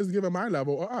now it's given my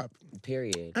level or up.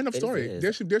 Period. End of story.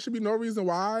 There should be no reason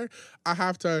why I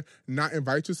have to not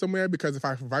invite you somewhere, because if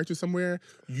I invite you somewhere,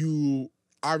 you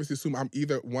obviously assume I'm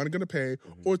either, 1, going to pay,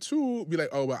 or 2, be like,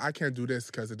 oh, well, I can't do this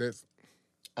because of this.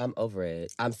 I'm over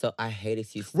it. I hate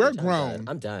excuses. We're grown.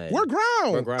 I'm done. We're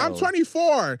grown. I'm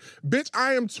 24. Bitch,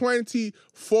 I am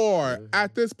 24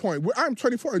 at this point. I'm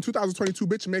 24 in 2022.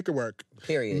 Bitch, make it work.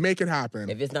 Period. Make it happen.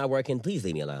 If it's not working, please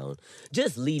leave me alone.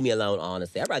 Just leave me alone,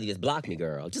 honestly. I'd rather you just block me,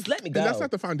 girl. Just let me go. And that's not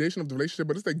the foundation of the relationship,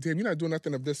 but it's like, damn, you're not doing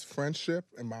nothing of this friendship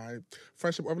and my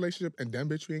friendship or relationship, and then,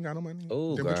 bitch, you ain't got no money.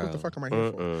 Ooh, then, girl. bitch, what the fuck am I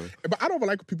here for? But I don't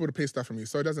like people to pay stuff for me,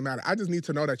 so it doesn't matter. I just need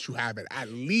to know that you have it. At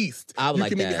least I would you like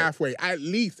can meet that. me halfway. At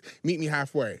least meet me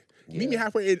halfway. Yeah. Meet me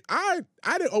halfway. And I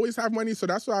didn't always have money, so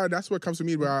that's what comes to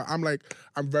me, where I'm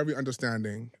very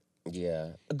understanding.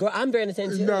 Yeah. Girl, I'm very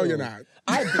understanding too. No, you're not.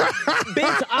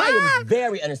 Bitch, I am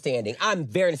very understanding. I'm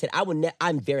very understanding.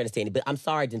 I'm very understanding. But I'm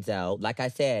sorry, Denzel. Like I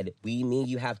said, me and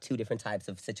you have 2 different types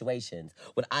of situations.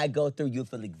 When I go through, you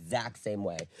feel the exact same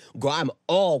way. Girl, I'm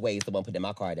always the one putting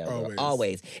my car down. Girl.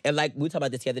 Always. And like, we talked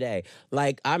about this the other day.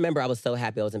 Like, I remember I was so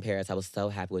happy I was in Paris. I was so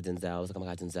happy with Denzel. I was like, oh my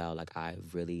God, Denzel, like, I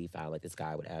really found like this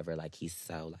guy, whatever. Like, he's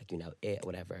so like,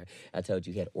 whatever. I told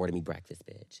you he had ordered me breakfast,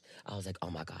 bitch. I was like, oh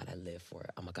my God, I live for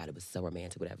it. Oh my God, it was so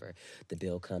romantic, whatever. The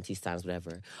bill comes, he signs,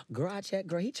 whatever. Girl, I checked.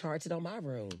 Girl, he charged it on my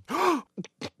room.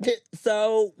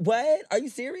 So, what? Are you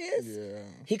serious? Yeah.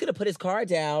 He could have put his car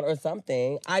down or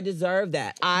something. I deserve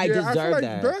that. I deserve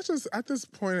that. But that's just, at this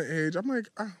point in age, I'm like,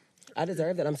 I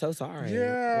deserve that. I'm so sorry.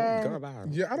 Yeah. Girl, bye.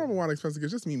 Yeah, I don't want expensive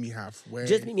gifts. Just meet me halfway.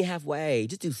 Just meet me halfway.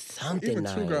 Just do something Even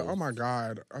nice. too, girl, oh my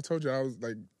God. I told you I was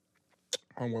like,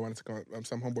 some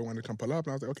homeboy wanted to come pull up,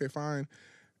 and I was like, okay, fine.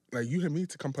 Like, you hit me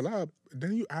to come pull up,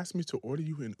 then you asked me to order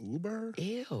you an Uber?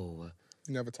 Ew.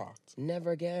 Never talked.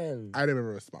 Never again. I didn't even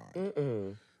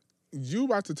respond. You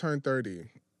about to turn 30,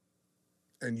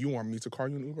 and you want me to call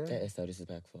you an Uber? That is so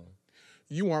disrespectful.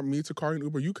 You want me to call you an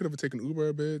Uber? You could have taken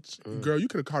Uber, bitch. Girl, you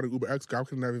could have called an Uber X. Girl, it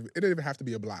didn't even have to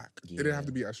be a black. Yeah. It didn't have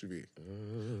to be an SUV.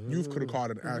 You could have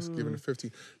called an X, given it 15.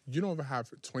 You don't even have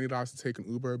 $20 to take an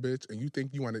Uber, bitch, and you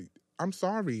think you want to... I'm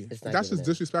sorry. That's just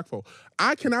disrespectful.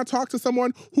 I cannot talk to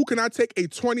someone who cannot take a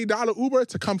 $20 Uber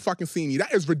to come fucking see me.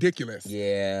 That is ridiculous.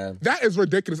 Yeah. That is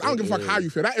ridiculous. I don't give a fuck how you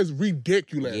feel. That is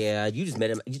ridiculous. Yeah, you just met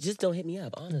him. You just don't hit me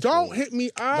up, honestly. Don't hit me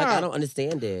up. Like, I don't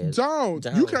understand it. Don't.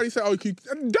 You can only say, don't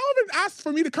even ask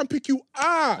for me to come pick you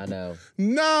up. I know.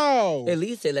 No. At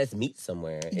least say, let's meet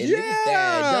somewhere. At yeah. least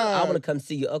that, I want to come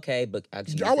see you. Okay, but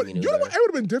actually, you know what? It would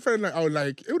have been different. It would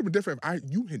have been different if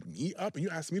you hit me up and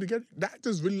you asked me to get. That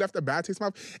just really left a bad taste in my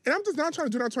mouth. And I'm just not trying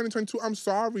to do that in 2022. I'm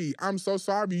sorry. I'm so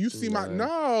sorry. You see my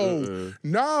no.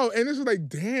 And it's just like,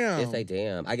 damn. It's like,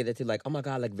 damn. I get that too. Like, oh my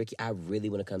God, like Ricky, I really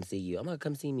want to come see you. I'm gonna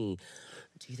come see me.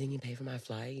 Do you think you pay for my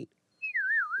flight?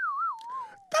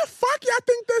 The fuck y'all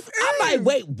think this is? I'm like,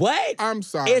 wait, what? I'm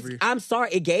sorry. I'm sorry.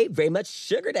 It gave very much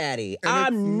sugar daddy.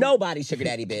 I'm nobody's sugar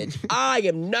daddy, bitch. I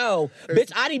am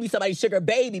bitch, I need to be somebody's sugar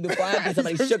baby before I be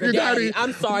somebody's sugar daddy.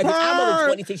 I'm sorry, bitch. I'm only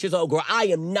 26 years old, girl. I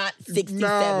am not 60,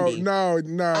 70. No.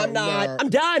 I'm not. No. I'm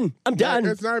done. I'm done.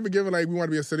 It's not even giving, like, we want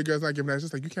to be a city girl. It's not giving that. It's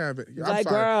just like, you can't have it. I'm like,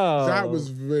 sorry. girl. That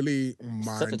was really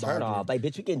mind-boggling. Such a turn off. Like,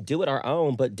 bitch, we can do it our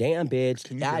own, but damn, bitch.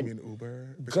 Can you give me an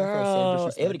Uber? Bitch,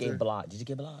 girl, so it would have gave block. Did you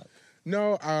get block?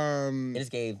 No, it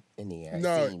just gave in the air.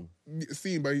 No,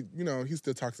 seen, but he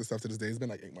still talks to stuff to this day. It's been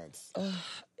like 8 months.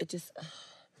 It just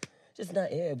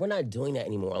not it. We're not doing that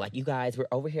anymore. Like, you guys, we're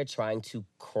over here trying to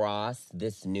cross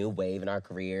this new wave in our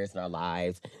careers and our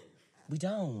lives. We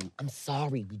don't. I'm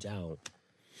sorry, we don't.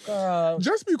 Girl.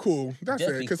 Just be cool. That's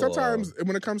it. Because cool. sometimes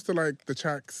when it comes to, like, the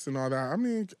checks and all that, I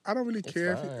mean, I don't really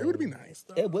care. It would be nice,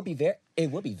 though. It would be very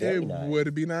nice. It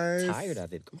would be nice. I'm tired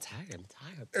of it. I'm tired.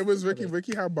 It was Ricky.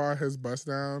 Ricky had bought his bust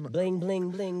down. Bling, bling,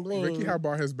 bling, bling. Ricky had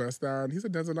bought his bust down. He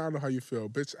said, Denzel, I don't know how you feel.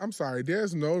 Bitch, I'm sorry.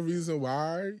 There's no reason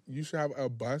why you should have a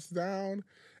bust down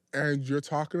and you're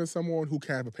talking to someone who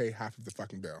can't even pay half of the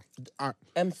fucking bill.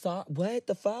 I'm sorry. What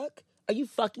the fuck? Are you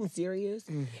fucking serious?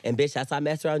 And bitch, that's what I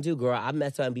mess around and do, girl. I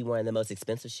mess around and be wearing the most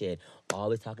expensive shit.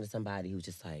 Always talking to somebody who's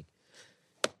just like,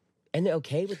 and they're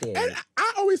okay with it. And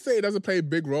I always say it doesn't play a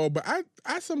big role, but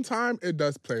at some time it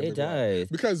does play a big role. It does.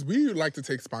 Because we like to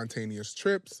take spontaneous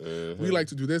trips. We like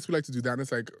to do this, we like to do that. And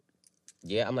it's like,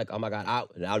 yeah, I'm like, oh my God,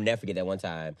 I'll never forget that one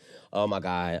time. Oh my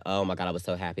God, I was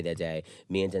so happy that day.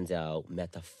 Me and Denzel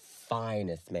met the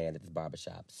finest man at this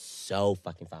barbershop. So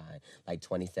fucking fine. Like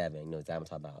 27, you know exactly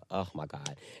what I'm talking about. Oh my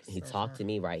God. And he talked to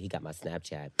me, right? He got my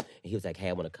Snapchat. And he was like, hey,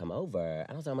 I want to come over. And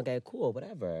I was like, oh my God, cool,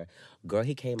 whatever. Girl,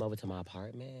 he came over to my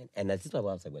apartment. And this is what I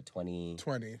was like, what, 20?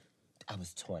 20. I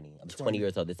was 20. I was 20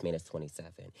 years old. This man is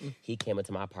 27. He came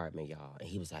into my apartment, y'all. And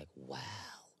he was like,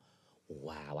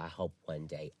 wow, I hope one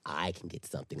day I can get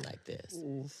something like this.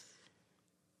 Oof.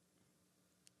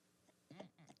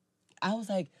 I was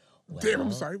like, well, damn,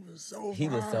 I'm sorry. He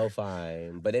was so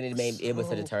fine. But then it was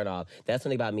such a turn off. That's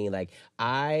something about me. Like,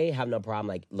 I have no problem.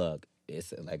 Like, look,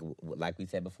 it's like we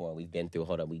said before, we've been through,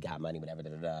 hold on, we got money,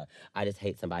 whatever, I just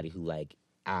hate somebody who, like,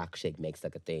 actually makes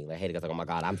like a thing. Like, hate it because, like, oh my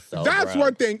God, I'm so That's broke.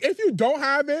 One thing. If you don't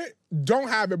have it, don't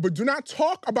have it. But do not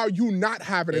talk about you not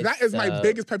having it. That is my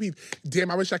biggest pet peeve. Damn,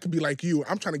 I wish I could be like you.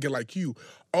 I'm trying to get like you.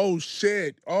 Oh,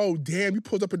 shit. Oh, damn, you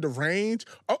pulled up in the range.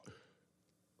 Oh.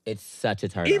 It's such a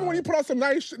turn Even on. when you put on some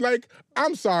nice shit, like,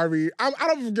 I'm sorry. I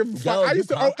don't give a fuck.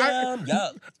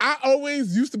 I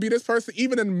always used to be this person,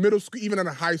 even in middle school, even in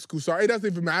high school. So it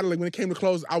doesn't even matter. Like, when it came to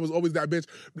clothes, I was always that bitch.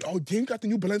 Oh, damn, you got the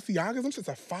new Balenciagas? I'm just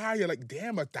a fire. Like,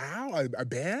 damn, a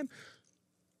band?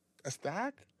 A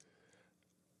stack?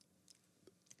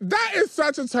 That is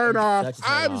such a turn off.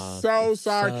 I'm so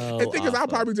sorry. And the thing is, I'll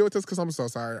probably deal with this because I'm so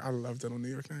sorry. I love dental New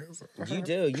York. You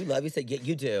do. You love it.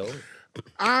 You do.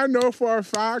 I know for a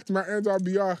fact my ends all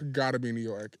be all gotta be New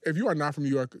York. If you are not from New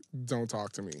York, don't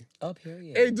talk to me. Oh,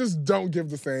 period. It just don't give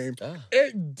the same.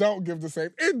 It don't give the same.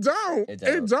 It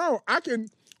don't. I can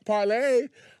parlay,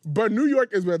 but New York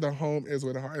is where the home is,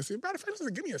 where the heart is. Matter of fact,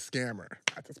 just give me a scammer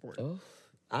at this point. Oh,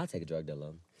 I'll take a drug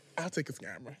dealer. I'll take a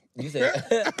scammer. You said,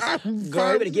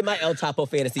 girl, you better get my El Chapo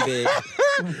fantasy, bitch.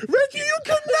 Ricky, you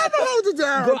can never hold it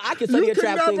down. Girl, I can study a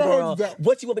trap queen, girl.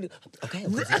 What you want me to do? Okay.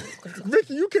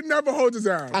 Ricky, you can never hold it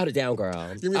down. I'll hold it down,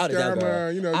 girl. Give me a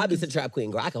scammer, you know. I'll be the trap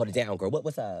queen, girl. I can hold it down, girl.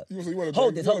 What's up?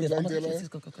 Hold this. Oh my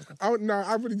God, no,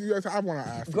 I really do. I want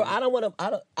to ask. Girl, I don't want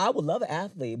to. I would love an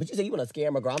athlete, but you say you want a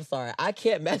scammer, girl. I'm sorry. I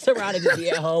can't mess around and just be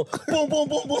at home. Boom, boom,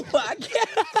 boom, boom. I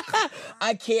can't.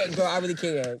 I can't, girl. I really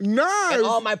can't. Nice. And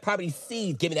all my property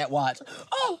seeds. Give me that watch.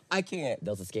 Oh, I can't.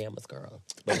 Those are scammers, girl.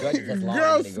 But drugs is just long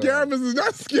money, scammers is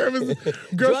not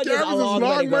scammers. Girl, scammers is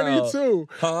long money too.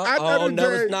 Huh? Oh, no,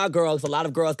 it's not, girls. A lot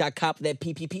of girls got copped that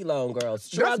PPP loan, girls.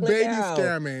 That's baby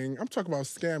scamming. I'm talking about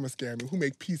scamming who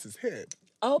make pieces hit.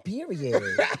 Oh, period.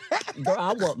 Girl,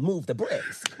 I want move the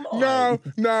bricks. Come on.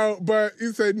 No, but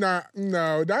you said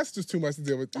no, that's just too much to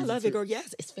deal with. I love it, girl.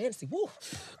 Yes, it's fantasy. Woo.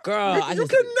 Girl, you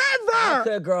can never. I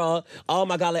could, girl. Oh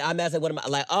my God, like, I'm asking, what am I,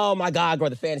 like, oh my God,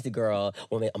 girl, the fantasy girl.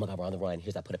 Oh my God, we're on the run.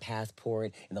 Here's, I put a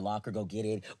passport in the locker, go get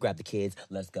it, grab the kids,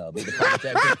 let's go. That's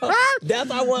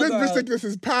what I want, this girl. bitch think this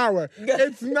is power.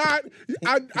 It's not,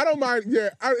 I don't mind,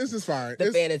 it's just fine.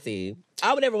 The fantasy.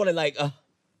 I would never want to, like, I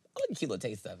like a cute little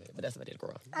taste of it, but that's what I did,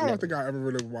 girl. I don't think I ever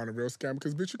really want a real scam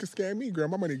because, bitch, you can scam me, girl.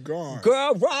 My money gone.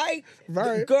 Girl, right?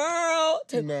 Right. Girl.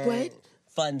 No. What?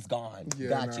 Fun's gone. Yeah,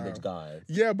 Got you, bitch, gone.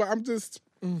 Yeah, but I'm just...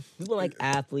 People like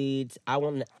athletes. I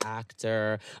want an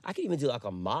actor. I could even do like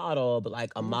a model, but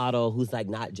like a model who's like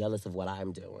not jealous of what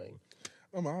I'm doing.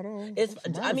 A model. It's.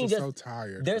 I mean, just so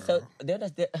tired. They're girl.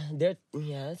 they're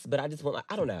yes, but I just want.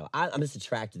 I don't know. I'm just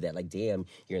attracted to that. Like, damn,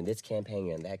 you're in this campaign,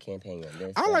 you're in that campaign, you're in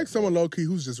this. I like someone low key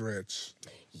who's just rich.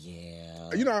 Yeah.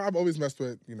 You know, I've always messed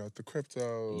with, the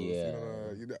cryptos.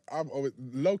 Yeah. I'm always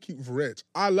low key rich.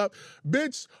 I love,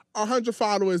 bitch, 100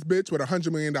 followers, bitch, with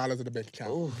 $100 million in the bank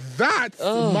account. Ooh. That's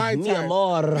my mi type.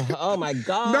 amor. Oh my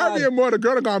God. Not mi amor, the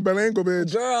girl that gone bilingual,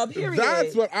 bitch. Girl, period.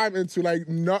 That's what I'm into. Like,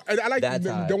 no, I like, That's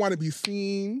don't want to be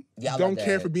seen. Yeah, I don't love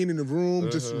care that. for being in the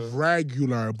room, just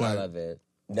regular. But I love it.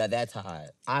 No, that's hot.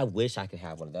 I wish I could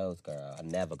have one of those, girl. I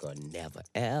never, girl. Never,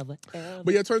 ever, ever.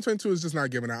 But yeah, 2022 is just not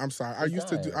giving out. I'm sorry. I used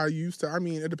to. I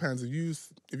mean, it depends. If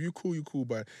you cool, you cool.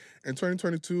 But in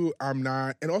 2022, I'm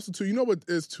not. And also, too, you know what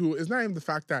is too? It's not even the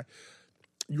fact that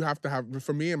you have to have.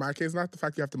 For me, in my case, not the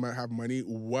fact you have to have money.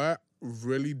 What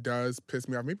really does piss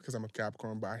me off, maybe because I'm a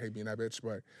Capricorn, but I hate being that bitch.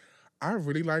 But I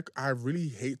really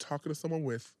hate talking to someone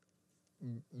with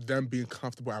them being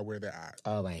comfortable at where they're at.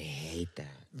 Oh, I hate that.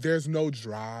 There's no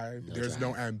drive. There's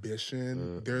no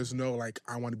ambition. There's no, like,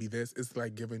 I want to be this. It's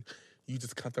like giving you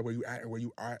just comfortable where you at, and where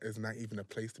you are is not even a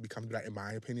place to be comfortable at, in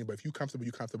my opinion. But if you comfortable,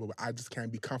 you comfortable. But I just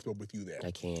can't be comfortable with you there.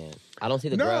 I can't. I don't see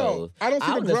the growth. I don't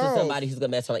see the growth. I'm somebody who's gonna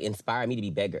mess like inspire me to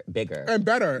be bigger and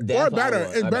better, or better,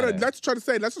 and better. Let's just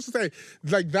say,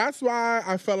 like, that's why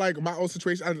I felt like my old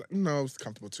situation. I was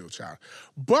comfortable too, child.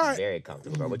 But very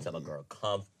comfortable, girl. We tell a girl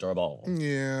comfortable.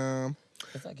 Yeah.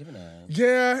 It's not giving that.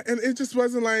 Yeah, and it just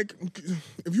wasn't like,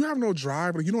 if you have no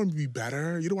drive, like, you don't want to be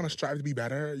better, you don't want to strive to be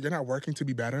better, you're not working to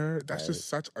be better, that's just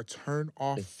such a turn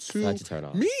off such a turn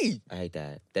off. Me. I hate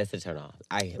that. That's a turn off.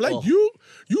 You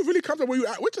really comfortable where you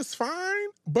at, which is fine,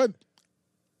 but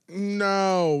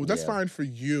no, that's fine for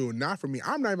you, not for me.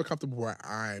 I'm not even comfortable where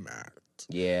I'm at.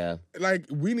 Yeah. Like,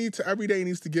 every day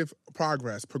needs to give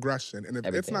progression. And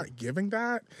if it's not giving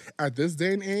that at this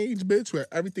day and age, bitch, where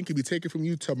everything can be taken from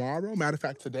you tomorrow, matter of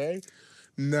fact, today,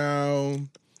 no.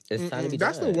 It's time to be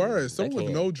That's done. the worst. Someone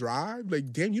with no drive,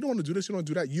 like, damn, you don't want to do this, you don't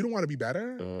do that, you don't want to be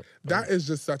better. That is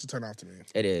just such a turn off to me.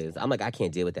 It is. I'm like, I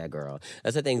can't deal with that, girl.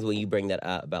 That's the things when you bring that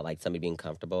up about, like, somebody being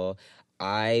comfortable.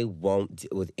 I won't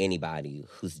deal with anybody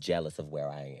who's jealous of where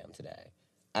I am today.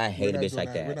 I hate a bitch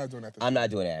like that. We're not doing that. I'm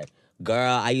not doing that.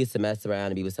 Girl, I used to mess around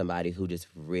and be with somebody who just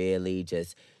really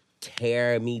just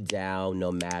tear me down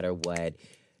no matter what,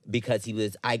 because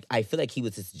I feel like he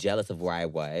was just jealous of where I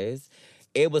was.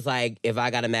 It was like, if I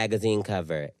got a magazine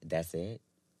cover, that's it.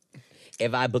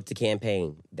 If I booked a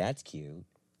campaign, that's cute.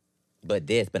 But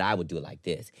I would do it like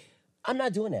this. I'm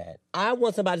not doing that. I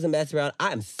want somebody to mess around.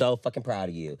 I am so fucking proud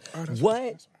of you.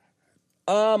 What?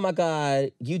 Oh my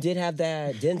God. You did have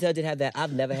that. Denzel did have that.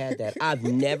 I've never had that. I've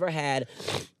never had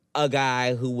a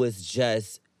guy who was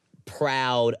just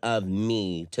proud of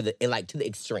me to the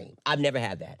extreme. I've never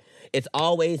had that. It's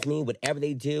always me. Whatever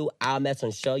they do, I'll mess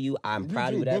and show you. I'm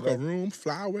proud of whatever. Book a room,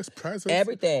 flowers, presents,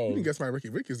 everything. You can guess my Ricky.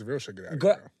 Ricky's the real sugar daddy.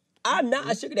 Girl, I'm not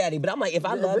a sugar daddy, but I'm like, if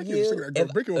I love you,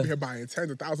 Ricky over here buying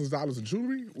tens of thousands of dollars of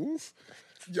jewelry. Oof.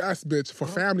 Yes, bitch, for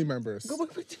family members.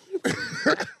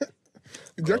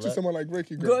 Just to someone like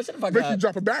Ricky, girl. Shut the fuck Ricky up.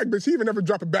 drop a bag, bitch. He even never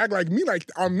dropped a bag like me, like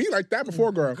that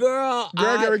before, girl.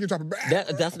 Ricky drop a bag.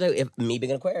 That's what if me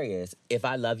being an Aquarius. If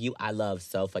I love you, I love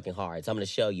so fucking hard. So I'm gonna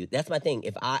show you. That's my thing.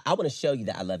 If I want to show you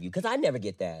that I love you, because I never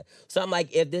get that. So I'm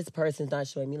like, if this person's not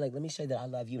showing me, like, let me show you that I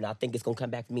love you, and I think it's gonna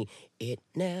come back to me. It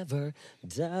never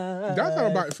does. That's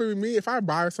not about for me. If I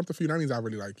buy something for you, that means I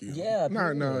really like you. Yeah.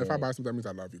 No. If I buy something, that means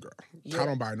I love you, girl. Yeah. I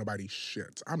don't buy nobody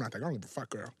shit. I'm not that. I don't give a fuck,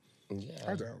 girl. Yeah.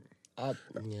 I don't.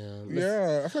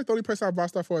 Yeah. I feel like the only person I buy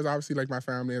stuff for is obviously like my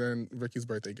family and then Ricky's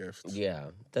birthday gift. Yeah,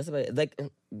 that's about like.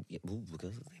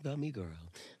 Because about me, girl.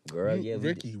 Yeah.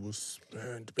 Ricky will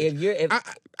spend.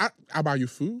 I buy you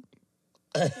food.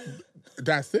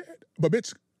 That's it. But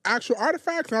bitch, actual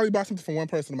artifacts. I only bought something for one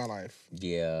person in my life.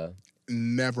 Yeah.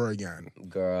 Never again,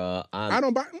 girl. I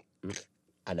don't buy.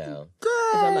 I know. Girl.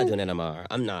 I'm not doing that anymore.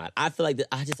 I'm not. I feel like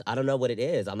I don't know what it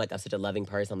is. I'm such a loving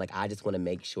person. I'm like, I just want to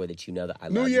make sure that you know that I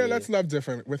love you. New Year, let's love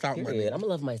different without money. I'm going to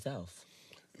love myself.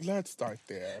 Let's start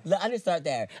there. I just start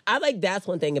there. That's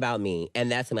one thing about me, and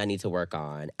that's something I need to work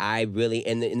on. I really,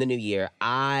 in the new year,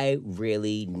 I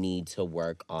really need to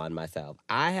work on myself.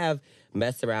 I have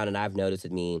messed around, and I've noticed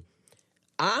with me,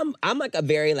 I'm like a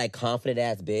very like confident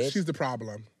ass bitch. She's the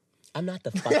problem. I'm not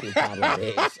the fucking problem,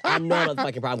 bitch. I'm not the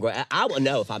fucking problem, girl. I will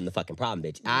know if I'm the fucking problem,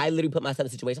 bitch. I literally put myself in a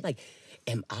situation. I'm like,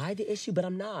 am I the issue? But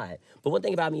I'm not. But one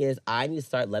thing about me is I need to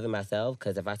start loving myself,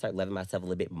 because if I start loving myself a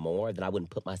little bit more, then I wouldn't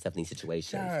put myself in these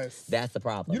situations. Yes. That's the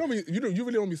problem. You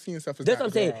really don't be seeing stuff as That's that, what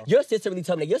I'm saying. girl. Your sister really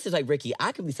told me that. Your sister's like, Ricky,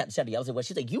 I could be sat to the other way.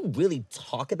 She's like, you really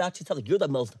talk about yourself like you're the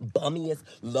most bummiest,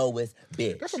 lowest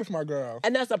bitch. That's what it's my girl.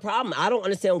 And that's the problem. I don't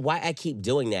understand why I keep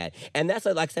doing that. And that's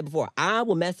like I said before, I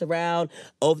will mess around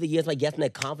over the years, like, yes, I'm a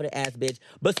confident ass bitch.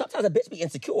 But sometimes a bitch be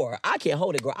insecure. I can't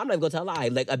hold it, girl. I'm not even gonna tell a lie.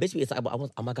 Like, a bitch be insecure.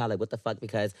 Oh my God, like, what the fuck?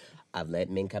 Because I've let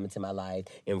men come into my life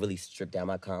and really strip down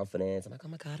my confidence. I'm like, oh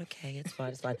my God, okay, it's fine,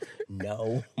 it's fine.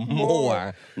 No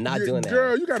more. Not doing that.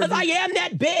 Girl, you gotta. Because I am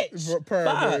that bitch. Fuck,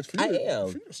 bitch. I am.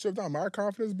 For you to strip down my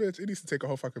confidence, bitch, it needs to take a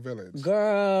whole fucking village.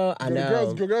 Girl, I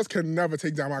know. Girls can never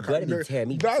take down my confidence. Girl, tear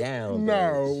me down.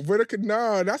 No, but it could.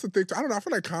 No, that's the thing. I don't know. I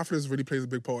feel like confidence really plays a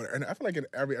big part, and I feel like in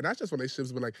and not just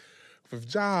relationships, but like with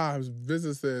jobs,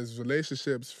 businesses,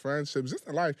 relationships, friendships, just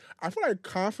in life. I feel like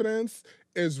confidence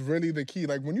is really the key.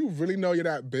 Like when you really know you're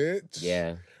that bitch,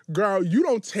 yeah, girl, you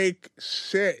don't take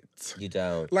shit. You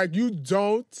don't. Like you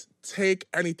don't take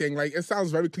anything. Like it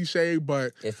sounds very cliche,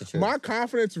 but it's the truth. My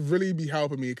confidence really be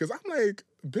helping me because I'm like,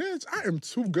 bitch, I am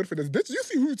too good for this. Bitch, you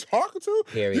see who you talking to?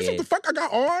 Period. You see what the fuck I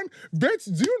got on? Bitch,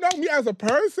 do you know me as a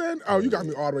person? Oh, you got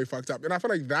me all the way fucked up. And I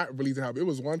feel like that really did help. It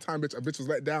was one time, bitch, a bitch was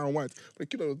let down once.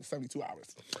 Like, 72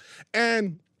 hours.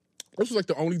 And this was like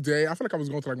the only day, I feel like I was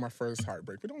going through like my first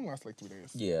heartbreak. It only lasted like 3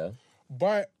 days. Yeah.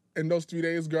 But in those 3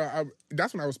 days, girl,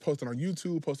 that's when I was posting on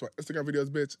YouTube, posting on Instagram videos,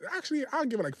 bitch. Actually, I'll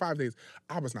give it like 5 days.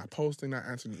 I was not posting, not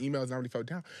answering emails, and I really felt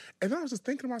down. And then I was just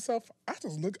thinking to myself, I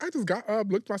just got up,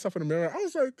 looked myself in the mirror. I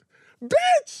was like,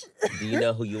 bitch! Do you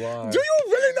know who you are? Do you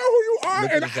really know who you are?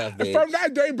 Look And at yourself, from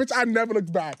that day, bitch, I never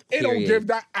looked back. It don't give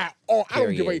that at all. I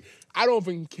don't give a, I don't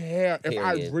even care if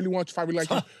I really want you, if I really like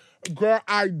you. Girl,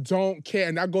 I don't care.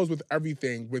 And that goes with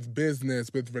everything, with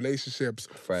business, with relationships,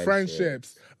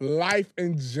 friendships, life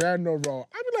in general.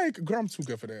 I be like, girl, I'm too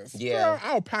good for this. Yeah. Girl,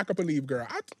 I'll pack up and leave, girl.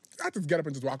 I just get up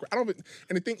and just walk. And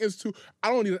the thing is, too,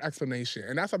 I don't need an explanation.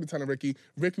 And that's what I've been telling Ricky.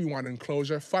 Ricky, we want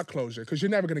closure. Fuck closure, because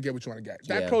you're never going to get what you want to get.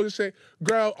 That closure shit,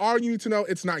 girl, all you need to know,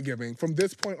 it's not giving. From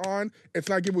this point on, it's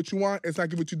not giving what you want. It's not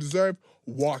giving what you deserve.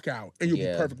 Walk out, and you'll be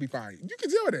perfectly fine. You can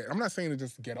deal with it. I'm not saying to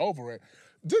just get over it.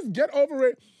 Just get over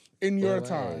it in your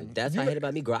time. That's what I hate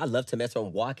about me, girl. I love to mess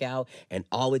around, walk out, and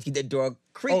always keep the door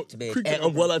creaked, bitch. And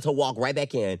I'm willing to walk right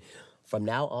back in. From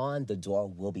now on, the door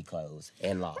will be closed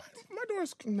and locked.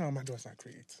 My door's not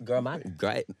creaked. Girl,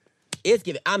 it's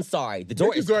giving. I'm sorry. The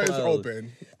door is closed. Is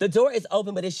open. The door is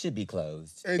open, but it should be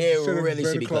closed. It really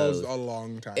should be closed a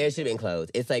long time. It should have been closed.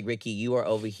 It's like, Ricky, you are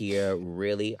over here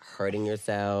really hurting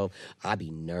yourself. I be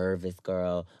nervous,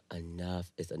 girl.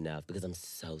 Enough is enough, because I'm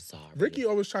so sorry. Ricky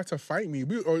always tried to fight me.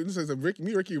 Me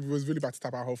and Ricky was really about to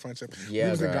stop our whole friendship. Yeah,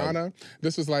 we was in Ghana.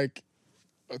 This was like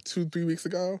 2-3 weeks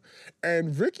ago,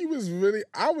 and Ricky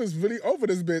I was really over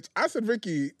this bitch. I said,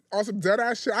 Ricky, on some dead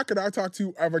ass shit, I could not talk to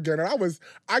you ever again. And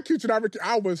I kid you not, Ricky,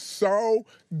 I was so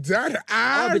dead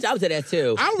ass. Oh, bitch, I was dead ass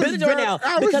too. I was dead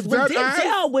ass. Because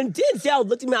when Denzel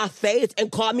looked at my face and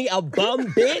called me a bum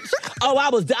bitch,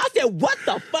 I said, what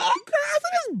the fuck? I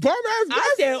said, this bum ass bitch.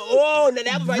 I said, oh,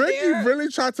 that was right there. Ricky really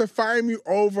tried to find me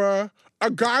over a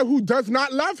guy who does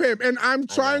not love him. And I'm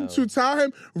trying to tell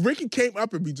him, Ricky came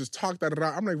up and we just talked that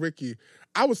around. I'm like, Ricky,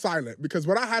 I was silent because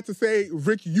what I had to say,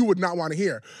 Ricky, you would not want to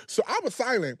hear. So I was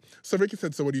silent. So Ricky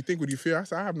said, so what do you think? What do you feel? I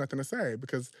said, I have nothing to say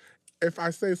because if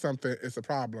I say something, it's a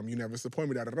problem. You never support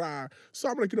me, da-da-da. So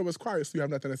I'm like, it's quiet, so you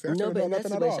have nothing to say. I no, said, but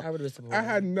nothing at all. I would have supported. I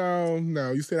had no,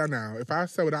 you say that now. If I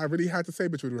said what I really had to say,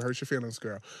 bitch, it would hurt your feelings,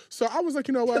 girl. So I was like,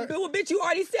 you know what? Well, bitch, you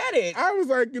already said it. I was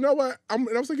like, you know what? And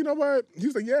I was like, you know what? He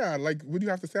was like, yeah, like, what do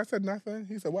you have to say? I said nothing.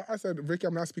 He said, what? I said, Ricky,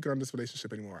 I'm not speaking on this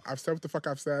relationship anymore. I've said what the fuck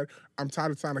I've said. I'm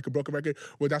tired of sounding like a broken record.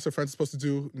 Well, that's what friends are supposed to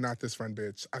do, not this friend,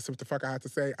 bitch. I said what the fuck I had to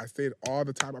say. I say it all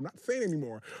the time. I'm not saying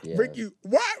anymore. Yeah. Ricky,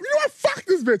 what? You know what? Fuck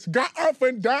this bitch. Got up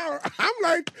and down. I'm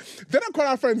like, then I called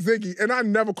our friend Ziggy, and I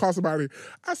never call somebody.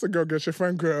 I said, girl, get your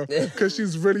friend, girl, because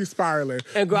she's really spiraling.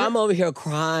 And girl, I'm over here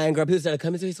crying, girl. People started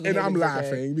coming to me. And I'm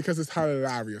laughing because it's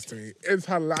hilarious to me. It's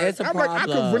hilarious. It's a I'm problem. like,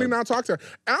 I could really not talk to her.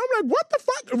 And I'm like, what the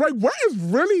fuck? Like, what is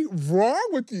really wrong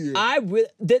with you?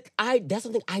 That's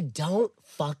something I don't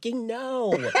fucking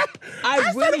know.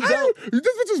 I really don't. This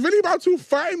bitch is really about to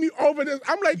fight me over this.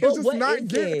 I'm like, it's just not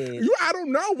getting. I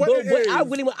don't know what it is.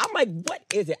 I'm like, what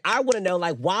is it? I want to know,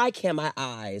 like, why can't my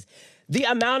eyes? The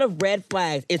amount of red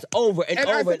flags, it's over and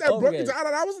over and over again.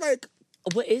 And I was like,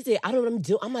 what is it? I don't know what I'm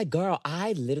doing. I'm like, girl,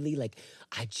 I literally, like,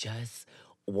 I just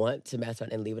want to mess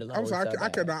around and leave it alone. I'm sorry, so I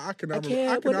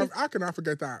cannot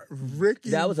forget that.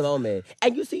 Ricky. That was a moment.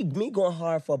 And you see me going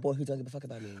hard for a boy who don't give a fuck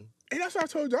about me. And that's what I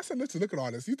told you. I said, listen, look at all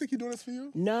this. You think he doing this for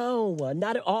you? No,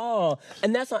 not at all.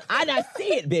 And that's why I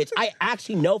see it, bitch. I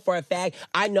actually know for a fact,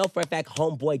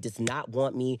 homeboy does not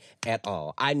want me at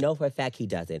all. I know for a fact he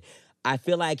doesn't. I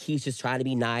feel like he's just trying to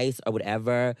be nice or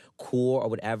whatever, cool or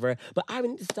whatever. But I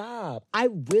need to stop. I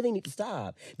really need to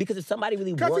stop. Because if somebody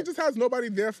really wants... Because he just has nobody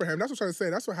there for him. That's what I'm trying to say.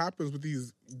 That's what happens with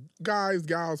these guys,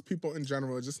 gals, people in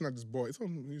general. It's just not just boys.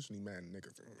 It's usually men,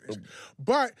 niggas.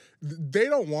 But they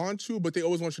don't want you, but they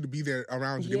always want you to be there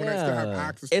around you. They want to still have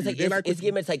access to you.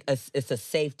 It's a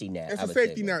safety net. It's a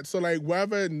safety net. So like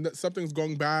wherever something's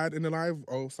going bad in their life,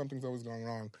 something's always going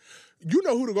wrong. You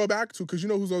know who to go back to because you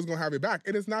know who's always going to have your back.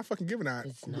 And it's not fucking giving that.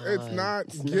 It's not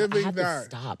giving I have that.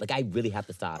 To stop. Like, I really have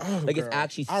to stop. Oh, like, girl. It's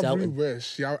actually so... I really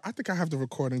wish. Yeah, I think I have the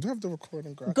recording. Do I have the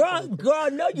recording, girl? Girl,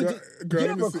 no, you do. You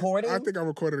have recording? I think I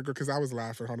recorded it because I was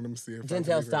laughing. Hold on, let me see.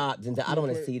 Denzel, stop. Denzel, I don't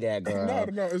want to see that, girl.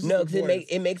 No. It's no, because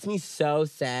it makes me so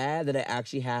sad that it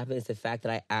actually happened. It's the fact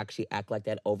that I actually act like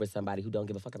that over somebody who don't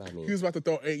give a fuck about me. He was about to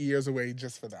throw 8 years away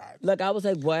just for that. Look, I was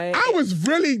like, what? I was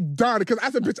really done because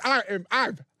as a bitch, I've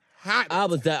hot. I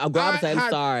was done.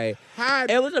 I'm sorry.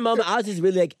 It was a moment I was just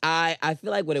really like, I feel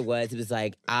like what it was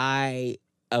like,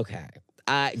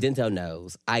 Denzel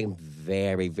knows I am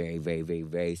very, very, very, very,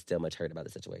 very still much hurt about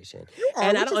the situation. You are,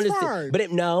 and I don't understand. Fine.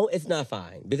 But no, it's not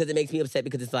fine because it makes me upset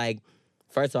because it's like,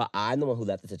 first of all, I'm the one who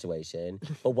left the situation,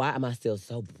 but why am I still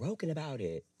so broken about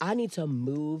it? I need to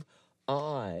move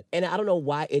on. And I don't know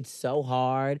why it's so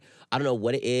hard. I don't know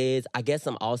what it is. I guess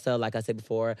I'm also, like I said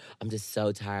before, I'm just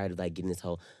so tired of like getting this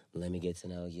whole, let me get to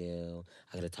know you.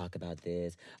 I gotta talk about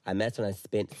this. I mess when I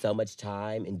spent so much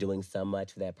time and doing so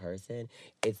much for that person.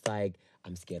 It's like,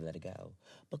 I'm scared to let it go.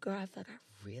 But girl, I feel like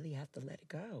I really have to let it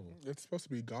go. It's supposed to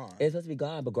be gone. It's supposed to be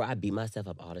gone, but girl, I beat myself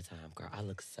up all the time. Girl, I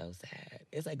look so sad.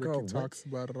 It's like, girl, Ricky talks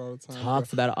about it all the time.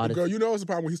 Talks about it all the time. Girl, you know it's a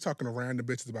problem when he's talking to random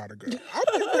bitches about it, girl.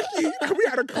 I'm like, Ricky, we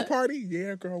had a party.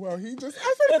 Yeah, girl, well, I said,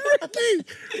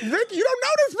 Ricky, you don't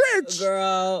know this bitch.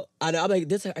 Girl, I know. I'm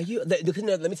like, are you, let me tell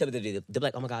you what they do. They're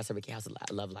like, oh my God, so Ricky has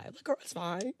a love life. I'm like, girl, it's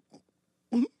fine.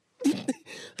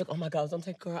 Like, oh my God, I'm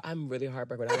like, girl, I'm really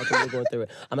heartbroken. I'm like, I'm really going through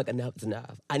it. I'm like, enough is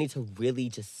enough. I need to really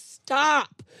just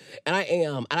stop. And I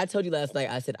am. And I told you last night,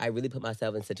 I said, I really put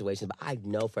myself in situations, but I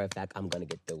know for a fact I'm going to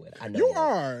get through it. I know you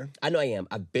are. I know I am.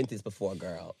 I've been through this before,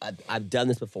 girl. I've done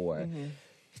this before. Mm-hmm.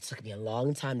 It took me a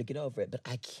long time to get over it, but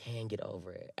I can get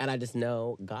over it. And I just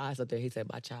know God's up there. He said,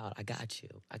 my child, I got you.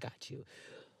 I got you.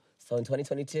 So in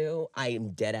 2022, I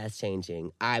am dead ass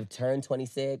changing. I've turned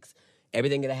 26.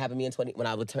 Everything that happened to me when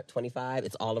I was 25,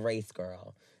 it's all a race,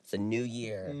 girl. It's a new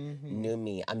year, new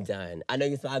me. I'm done. I know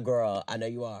you're my girl. I know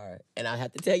you are. And I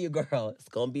have to tell you, girl,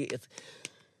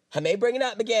 I may bring it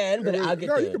up again, but I'll get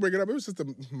through it. No, you can bring it up. It was just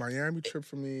a Miami trip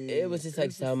for me. It was just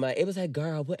like so much. It was like,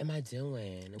 girl, what am I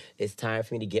doing? It's time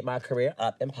for me to get my career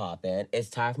up and popping. It's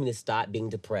time for me to stop being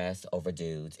depressed over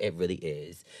dudes. It really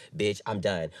is. Bitch, I'm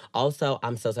done. Also,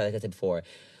 I'm so sorry, like I said before,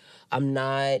 I'm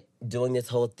not doing this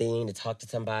whole thing to talk to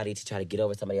somebody to try to get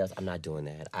over somebody else. I'm not doing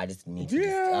that. I just need to.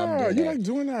 Yeah, you like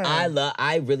doing that.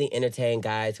 I really entertain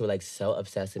guys who are like so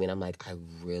obsessed with me, and I'm like, I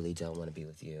really don't want to be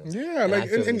with you. Yeah,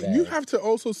 and you have to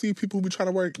also see people who be trying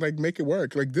to work, like make it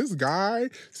work. Like this guy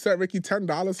sent Ricky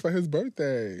 $10 for his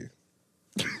birthday.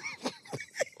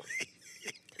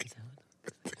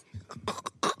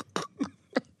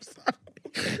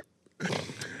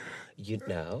 You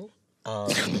know.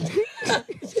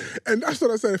 And that's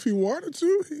what I said. If he wanted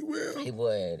to, he will. He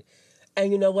would.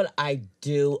 And you know what? I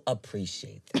do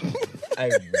appreciate that.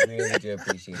 I really do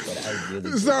appreciate that. I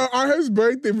really do. So on his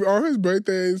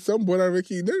birthday, some boy that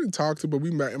Ricky didn't talk to, but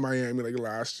we met in Miami like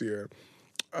last year.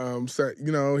 Said,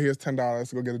 you know, here's $10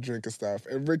 to go get a drink and stuff.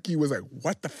 And Ricky was like,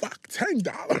 what the fuck? $10?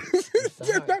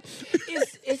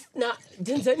 It's not.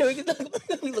 Denzel, no,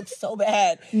 he looks so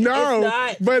bad. No, it's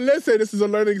not. But listen, this is a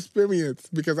learning experience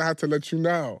because I had to let you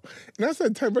know. And I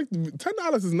said,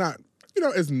 $10 is not,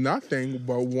 it's nothing.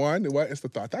 But one, it's the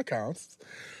thought that counts.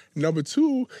 Number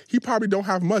two, he probably don't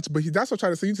have much, but that's what I'm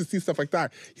trying to say. You just see stuff like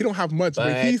that. He don't have much,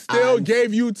 but he still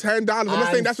gave you $10. I'm not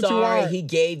saying that's what you want. He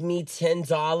gave me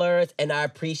 $10, and I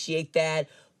appreciate that.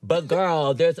 But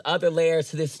girl, there's other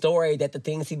layers to this story that the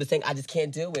things he was saying, I just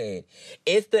can't do it.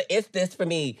 It's this for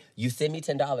me. You send me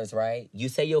 $10, right? You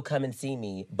say you'll come and see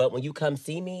me, but when you come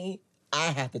see me, I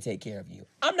have to take care of you.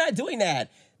 I'm not doing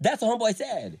that. That's what homeboy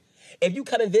said. If you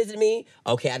come and visit me,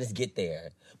 okay, I just get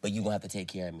there. But you're going to have to take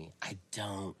care of me. I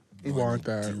don't want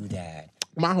to do that.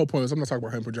 My whole point is, I'm not talking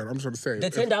about him in general. I'm just trying to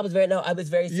say the $10 was very I was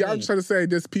very sweet. Yeah, I'm just trying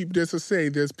to say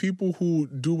there's people who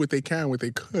do what they can, what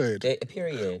they could.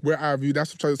 Period. Where I view,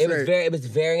 that's what I'm trying to say. It was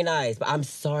very nice, but I'm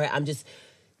sorry, I'm just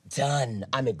done.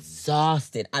 I'm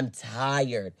exhausted. I'm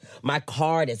tired. My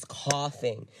card is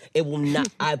coughing. It will not.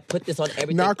 I put this on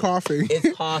everything. Not coughing.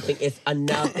 It's coughing. It's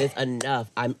enough. It's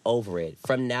enough. I'm over it.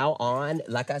 From now on,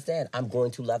 like I said, I'm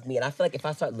going to love me, and I feel like if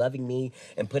I start loving me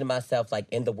and putting myself like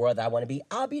in the world that I want to be,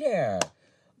 I'll be there.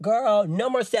 Girl, no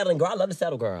more settling, girl. I love to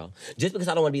settle, girl. Just because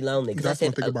I don't want to be lonely. That's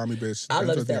one thing about me, bitch. I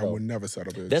love to settle. I would never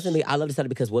settle, bitch. That's me. I love to settle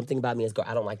because one thing about me is, girl,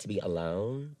 I don't like to be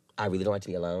alone. I really don't like to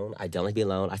be alone. I don't like to be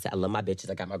alone. I said I love my bitches.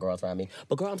 I got my girls around me.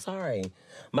 But, girl, I'm sorry.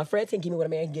 My friends can't give me what a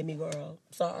man can give me, girl.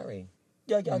 Sorry.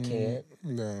 Y'all can't.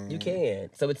 No. You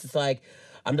can't. So it's just like,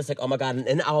 I'm just like, oh, my God.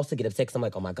 And I also get upset because I'm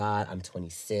like, oh, my God, I'm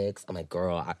 26. I'm like,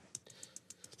 girl,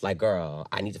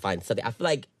 I need to find something. I feel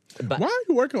like, but why are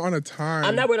you working on a time?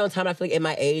 I'm not working on time. I feel like at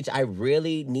my age, I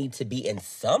really need to be in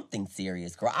something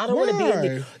serious, girl. I don't want to be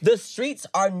in the streets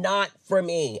are not for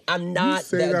me. I'm not you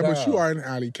say that, girl. But you are an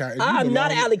alley cat. I'm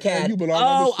not an alley cat. You belong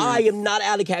on the streets. I am not an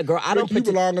alley cat, girl. You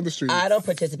belong on the streets. I don't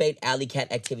participate alley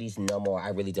cat activities no more. I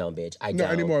really don't, bitch. I don't.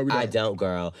 Not anymore. I don't,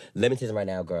 girl. Let me tell you right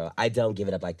now, girl. I don't give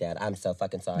it up like that. I'm so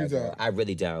fucking sorry, girl. I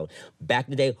really don't. Back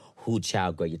in the day, who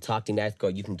child, girl? You talk to nice,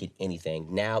 girl, you can get anything.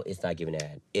 Now, it's not giving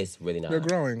that. It's really not. You're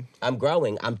growing. I'm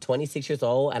growing. I'm 26 years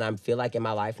old, and I feel like in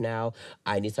my life now,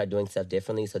 I need to start doing stuff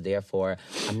differently. So therefore,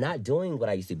 I'm not doing what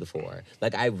I used to do before.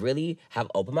 Like, I really have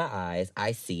opened my eyes.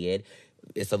 I see it.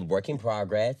 It's a work in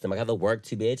progress. I'm like, I have to work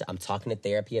too, bitch. I'm talking to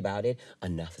therapy about it.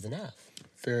 Enough is enough.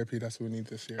 Therapy, that's what we need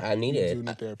this year. I need it.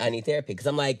 Therapy. I need therapy. Because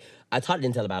I'm like, I talk to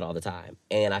Denzel about it all the time.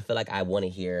 And I feel like I want to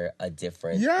hear a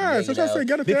different... Yeah, so I say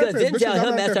get a therapist. Because Denzel,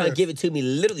 he'll mess around and give it to me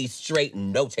literally straight,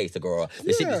 no chaser, girl.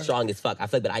 This shit be strong as fuck. I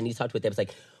feel like, but I need to talk to a therapist.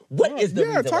 Like, what is the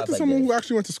reason why talk to someone who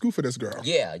actually went to school for this, girl.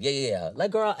 Yeah.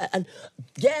 Like, girl,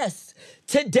 yes,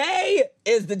 today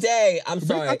is the day. I'm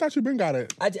sorry. I thought you been got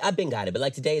it. I've been got it. But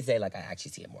like, today is the day, like, I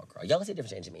actually see it more, girl. Y'all see a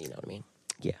different change in me, you know what I mean?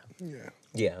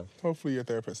 Yeah. Hopefully your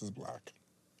therapist is black.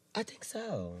 I think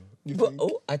so. Think?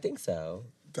 I think so.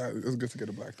 It's good to get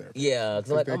a black therapist. Yeah,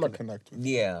 because I'm like, they can connect with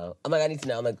you. Yeah, I'm like, I need to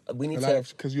know. I'm like, we need to,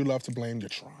 because you love to blame your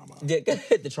trauma.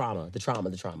 The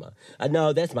trauma. I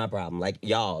know that's my problem. Like,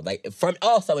 y'all, like, from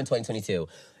also in 2022,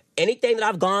 anything that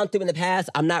I've gone through in the past,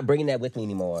 I'm not bringing that with me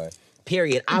anymore.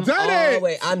 Period. I'm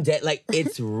dead. Like,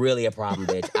 it's really a problem,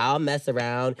 bitch. I'll mess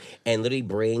around and literally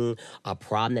bring a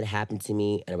problem that happened to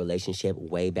me in a relationship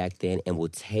way back then and will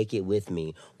take it with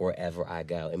me wherever I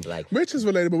go and be like... Which is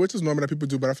relatable, which is normal that people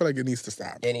do, but I feel like it needs to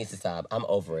stop. It needs to stop. I'm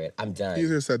over it. I'm done.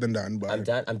 Easier said than done, but...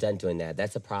 I'm done doing that.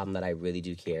 That's a problem that I really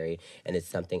do carry, and it's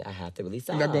something I have to really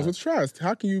solve. And that goes with trust.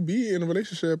 How can you be in a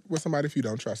relationship with somebody if you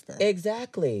don't trust them?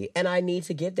 Exactly. And I need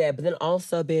to get that. But then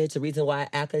also, bitch, the reason why I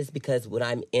act like this is because when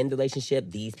I'm in the relationship,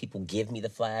 these people give me the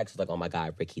flags. It's like, oh my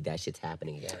God, Ricky, that shit's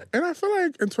happening again. And I feel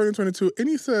like in 2022, and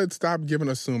he said, stop giving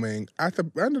assuming. At the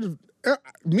end of I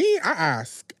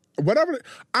ask. Whatever,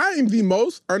 I am the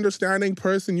most understanding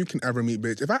person you can ever meet,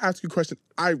 bitch. If I ask you a question,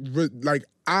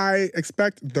 I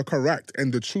expect the correct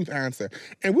and the truth answer.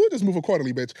 And we'll just move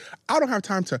accordingly, bitch. I don't have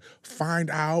time to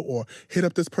find out or hit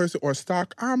up this person or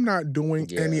stalk. I'm not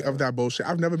doing any of that bullshit.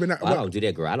 I've never been that. I don't do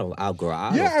that, girl.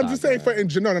 I'm just saying, in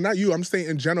general, not you. I'm saying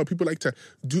in general, people like to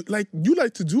do, you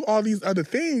like to do all these other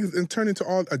things and turn into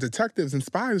all detectives and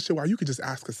spies and shit while you could just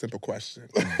ask a simple question.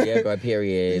 Yeah, girl,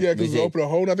 period. Yeah, because you open a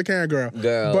whole other can, girl.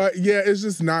 But yeah, it's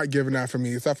just not giving that for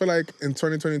me. So I feel like in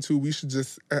 2022, we should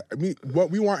just, what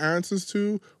we want answers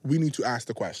to, we need to ask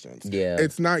the questions. Yeah.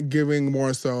 It's not giving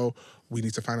more so, we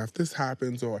need to find out if this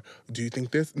happens or do you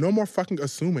think this? No more fucking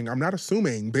assuming. I'm not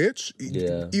assuming, bitch.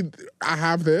 Yeah. I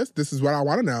have this is what I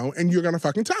want to know, and you're going to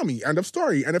fucking tell me. End of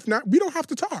story. And if not, we don't have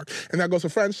to talk. And that goes for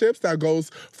friendships, that goes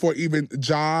for even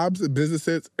jobs,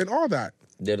 businesses, and all that.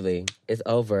 Literally, it's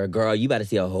over. Girl, you about to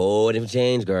see a whole different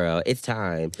change, girl. It's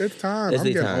time. It's time. I'm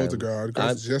getting older, girl.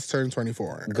 I just turned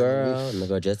 24. Girl, my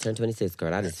girl just turned 26,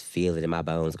 girl. I just feel it in my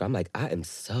bones, girl. I'm like, I am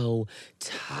so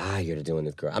tired of doing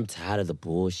this, girl. I'm tired of the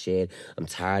bullshit. I'm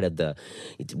tired of the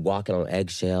walking on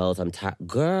eggshells. I'm tired.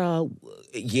 Girl,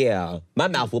 yeah. My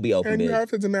mouth will be open, And bitch. you have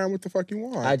to demand what the fuck you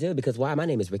want. I do, because why? My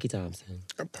name is Ricky Thompson.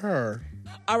 Per.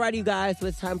 Alrighty, you guys, so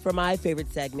it's time for my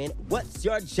favorite segment. What's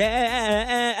your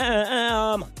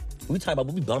jam? We talking about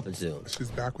what we bumping to.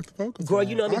 She's back with the vocals. Girl,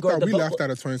 you know me, girl. I thought we left that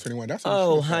at 2021. That's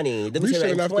what honey. We should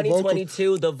have left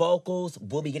 2022, the vocals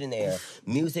will be getting there.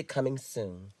 Music coming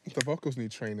soon. The vocals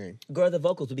need training. Girl, the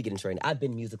vocals will be getting trained. I've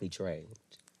been musically trained.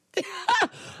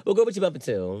 Well, girl, what you bumping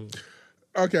to?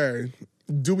 Okay.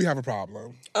 Do we have a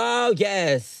problem? Oh,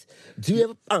 yes. Do you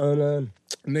have a problem?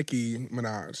 Nicki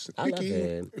Minaj. I love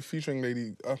it. Featuring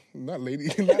Lady, not Lady,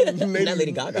 Not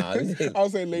Lady Gaga. I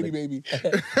was saying Lady Baby.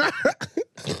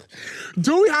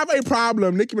 Do we have a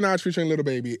problem? Nicki Minaj featuring Little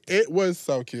Baby. It was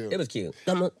so cute. It was cute.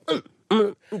 No.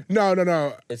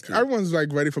 It's cute. Everyone's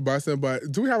like ready for busting,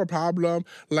 but do we have a problem?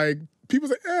 Like, people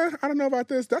say, I don't know about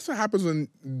this. That's what happens when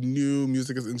new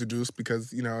music is introduced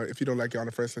because, you know, if you don't like it on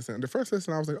the first listen. The first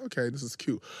listen, I was like, okay, this is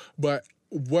cute. But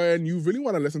when you really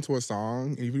want to listen to a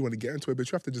song and you really want to get into it, but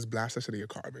you have to just blast that shit in your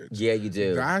car, bitch. Yeah, you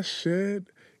do. That shit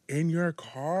in your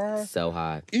car. So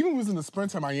hot. Even when it was in the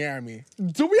sprint to Miami.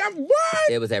 Do we have what?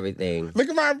 It was everything. Look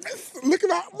at my wrist. Look at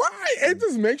my why. It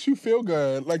just makes you feel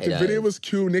good. Like the video was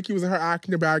cute. Nicki was in her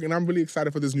acting bag, and I'm really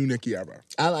excited for this new Nicki era.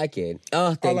 I like it.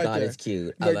 Oh, thank God it's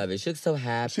cute. Like, I love it. She looks so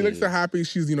happy. She looks so happy.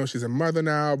 She's, you know, she's a mother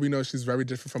now. We know she's very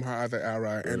different from her other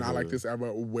era, and I like this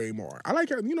era way more. I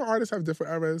like it. You know, artists have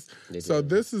different eras. So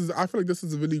I feel like this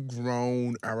is a really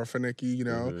grown era for Nicki, you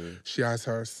know. She has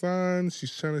her son,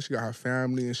 she's chilling, she got her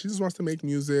family, and she just wants to make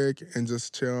music and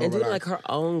just chill. And do it like her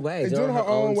own way. And doing her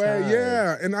own way,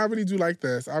 yeah. And I really do like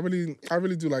this. I really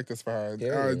do like this for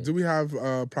her. Do we have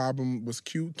a problem? Was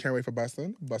cute. Can't wait for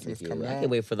Bustin'. Bustin' is coming out. I can't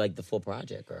wait for like the full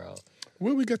project, girl.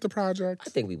 Will we get the project?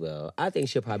 I think we will. I think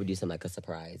she'll probably do something like a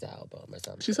surprise album or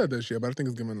something. She said this year, but I think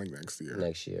it's gonna be like next year.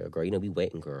 Next year, girl. You know, we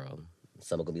waiting, girl.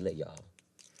 Summer gonna be lit, y'all.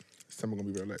 Summer gonna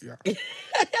be real lit, yeah.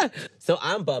 So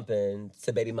I'm bumping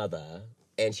to Baby Mother,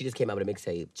 and she just came out with a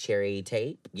mixtape, Cherry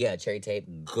Tape. Yeah, Cherry Tape,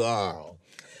 girl.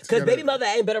 Because Baby Mother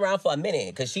ain't been around for a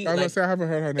minute. Because she, I was gonna say, I haven't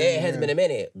heard her name. It has been a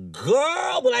minute.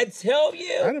 Girl, when I tell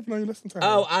you. I didn't know you listened to her.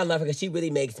 Oh, I love her because she really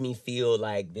makes me feel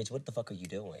like, bitch, what the fuck are you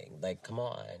doing? Like, come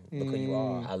on. Look who you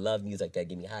are. I love music that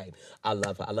give me hype. I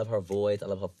love her. I love her voice. I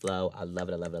love her flow. I love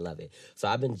it. I love it. I love it. So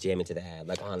I've been jamming to that.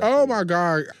 Like, honestly. Oh, my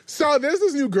God. So there's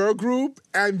this new girl group,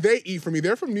 and they eat for me.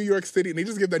 They're from New York City, and they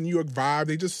just give that New York vibe.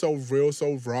 They just so real,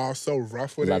 so raw, so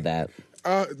rough with it. Love that.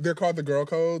 They're called the Girl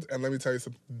Code, and let me tell you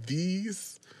something.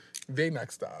 They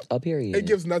next up. Oh, period. It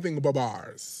gives nothing but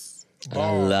bars.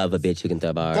 I love a bitch who can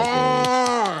throw bars.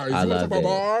 Bars! I love it.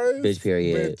 Bars? Bitch,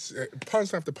 period. Bitch,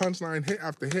 punch after punchline, hit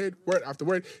after hit, word after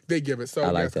word, they give it. So,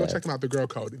 like go check them out, the Girl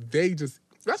Code.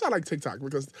 That's why I like TikTok,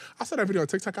 because I saw that video on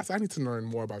TikTok. I said, I need to learn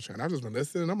more about you. And I've just been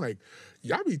listening. I'm like,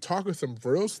 y'all be talking some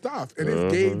real stuff. And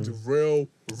it's gained real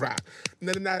rap. And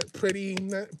then that pretty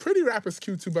rap is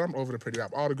cute too, but I'm over the pretty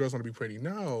rap. All the girls want to be pretty.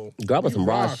 No. Girl with some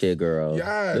raw shit, girl.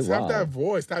 Yes, have that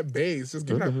voice, that bass. Just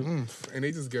give that oomph. And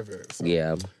they just give it. So,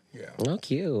 yeah. Oh,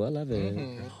 cute. I love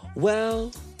it.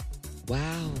 Well,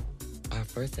 wow. Our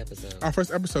first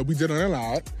episode, we did on a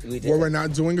lot. We did. Where we're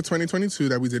not doing a 2022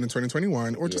 that we did in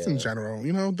 2021, or just in general.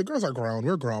 You know, the girls are grown.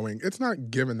 We're growing. It's not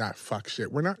giving that fuck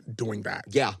shit. We're not doing that.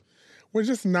 Yeah. We're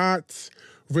just not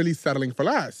really settling for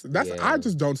less. I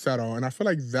just don't settle. And I feel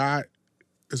like that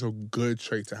is a good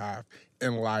trait to have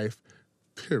in life,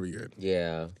 period.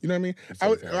 Yeah. You know what I mean?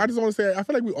 I just want to say, I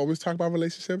feel like we always talk about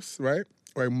relationships, right?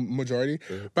 Like majority,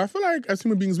 but I feel like as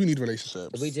human beings we need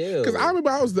relationships. We do. Because I remember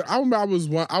I was that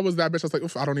bitch. I was like,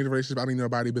 oof, I don't need a relationship. I don't need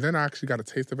nobody. But then I actually got a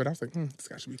taste of it. I was like, this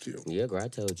guy should be cute. Yeah, girl, I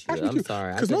told you. I'm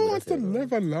sorry. Because no one wants to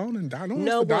live alone and die.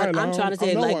 No one. I'm trying to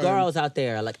say, like, girls out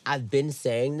there, like, I've been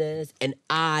saying this, and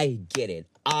I get it.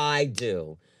 I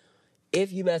do.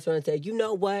 If you mess around and say, you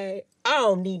know what? I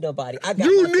don't need nobody. I got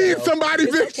You myself. need somebody,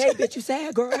 it's bitch. Okay, bitch, you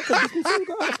sad, girl. Cause me too,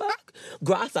 girl. Fuck.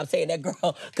 Girl, I stopped saying that,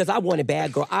 girl. Because I want a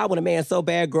bad girl. I want a man so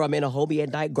bad, girl. I'm in a hobie at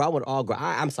night. Girl, I want all girl.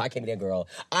 I'm sorry, I can't be that girl.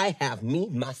 I have me,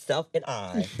 myself, and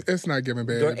I. It's not giving,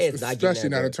 babe. Girl, it's not especially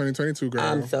giving, not in 2022, girl.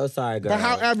 I'm so sorry, girl. But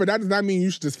however, that does not mean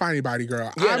you should just find anybody,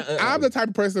 girl. Yeah, I'm the type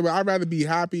of person where I'd rather be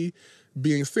happy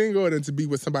being single than to be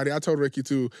with somebody. I told Ricky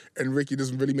too, and Ricky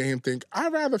just really made him think,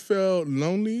 I'd rather feel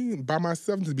lonely by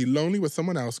myself than to be lonely with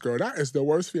someone else, girl. That is the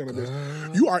worst feeling.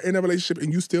 You are in a relationship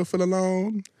and you still feel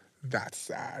alone. That's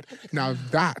sad. Now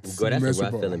that's girl, that's miserable.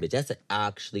 a rough feeling, bitch. That's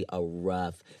actually a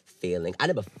rough feeling. I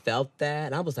never felt that.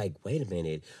 And I was like, wait a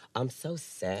minute. I'm so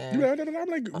sad. I'm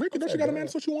like, Ricky, don't you got a man?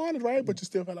 That's what you wanted, right? But you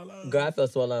still felt alone. Girl, I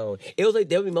felt so alone. It was like,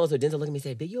 there would be moments where Denzel looked at me and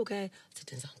said, "Big, you okay?" I said,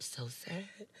 "Denzel, I'm so sad.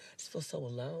 I just feel so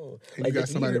alone." And like, you got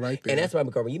somebody right there. And that's why,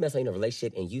 girl, when you mess up in a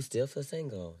relationship and you still feel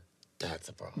single, that's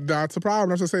a problem. That's a problem.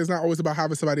 That's what I say. It's not always about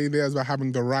having somebody there. It's about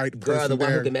having the right person girl, the one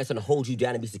there. who can mess and hold you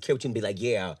down and be secure with you and be like,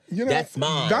 yeah, you know, that's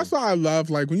mine. That's why I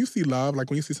love, like, when you see love, like,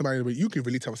 when you see somebody, you can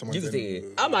really tell someone's you can see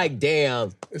it. I'm like,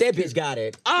 damn, that bitch got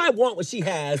it. I want what she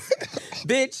has.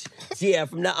 Bitch, yeah,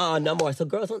 from now on, no more. So,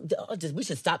 girls, we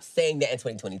should stop saying that in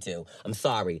 2022. I'm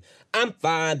sorry. I'm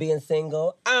fine being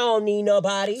single. I don't need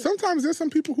nobody. Sometimes there's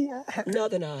some people who are. No,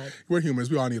 they're not. We're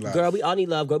humans. We all need love. Girl, we all need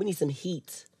love. Girl, we need some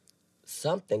heat.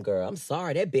 Something, girl. I'm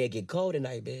sorry. That bed get cold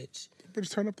tonight, bitch. Bitch,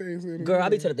 turn up the AC. Girl, I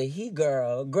be turning up the heat,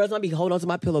 girl. Girls, I be holding on to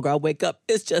my pillow, girl. I wake up,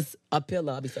 it's just a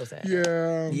pillow. I be so sad.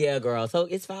 Yeah. Yeah, girl. So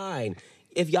it's fine.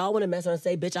 If y'all want to mess around and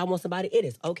say, bitch, I want somebody, it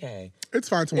is okay. It's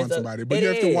fine to want somebody, but you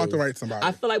have to want the right somebody.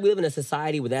 I feel like we live in a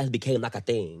society where that became like a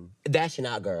thing. That should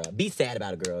not, girl. Be sad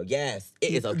about it, girl. Yes,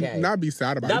 it is okay. Not be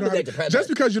sad about it. Just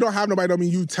because you don't have nobody don't mean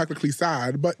you technically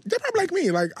sad, but they're probably like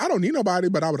me. Like, I don't need nobody,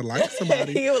 but I would like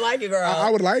somebody. You would like it, girl. I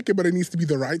would like it, but it needs to be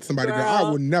the right somebody, girl. I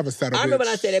would never settle. I remember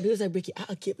when I said that, people was like, Ricky,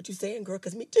 I get what you're saying, girl,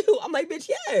 because me too. I'm like, bitch,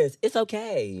 yes, it's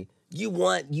okay. You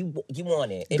want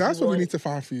it. That's what we need to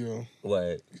find for you.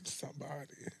 What? Somebody.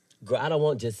 Girl, I don't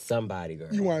want just somebody,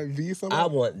 girl. You want the somebody? I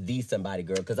want the somebody,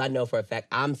 girl, because I know for a fact,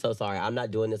 I'm so sorry. I'm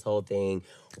not doing this whole thing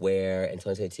where in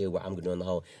 2022 where I'm doing the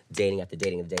whole dating after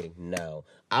dating after dating. No.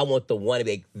 I want the one to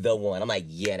be the one. I'm like,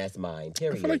 yeah, that's mine,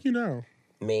 period. I feel like you know.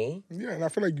 Me? Yeah, and I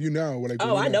feel like you know. Like,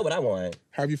 I know what I want.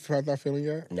 Have you felt that feeling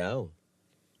yet? No.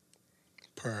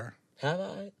 Per. Have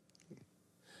I?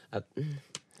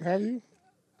 Have you?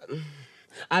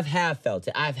 I have felt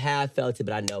it,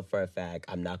 but I know for a fact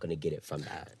I'm not going to get it from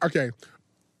that. Okay.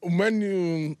 When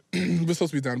you, we're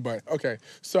supposed to be done, but okay.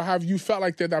 So have you felt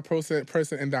like they're that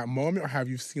person in that moment, or have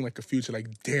you seen like a future, like,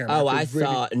 damn?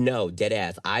 Dead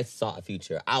ass. I saw a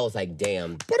future. I was like,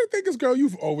 damn. But the thing is, girl,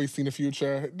 you've always seen a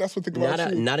future. That's what the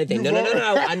about you. Not a thing. No.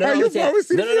 I know. You've always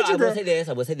seen a future, girl.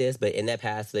 I will say this, but in that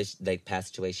past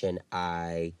situation,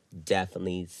 I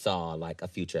definitely saw like a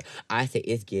future. I say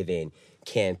it's given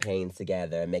campaigns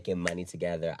together, making money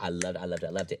together. I loved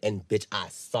it. And bitch, I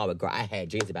saw it, girl. I had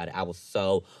dreams about it. I was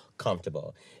so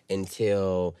comfortable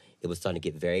until it was starting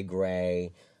to get very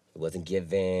gray. It wasn't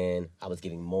giving. I was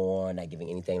giving more, not giving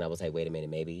anything. And I was like, wait a minute,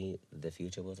 maybe the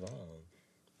future was wrong.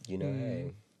 You know,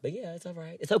 hey. But yeah, it's all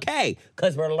right. It's okay,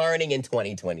 because we're learning in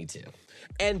 2022.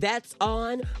 And that's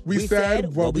on We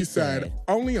Said What We Said,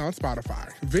 only on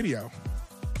Spotify. Video.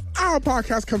 Our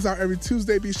podcast comes out every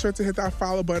Tuesday. Be sure to hit that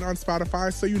follow button on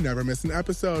Spotify so you never miss an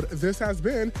episode. This has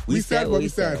been We Said What We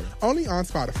Said, only on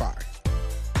Spotify.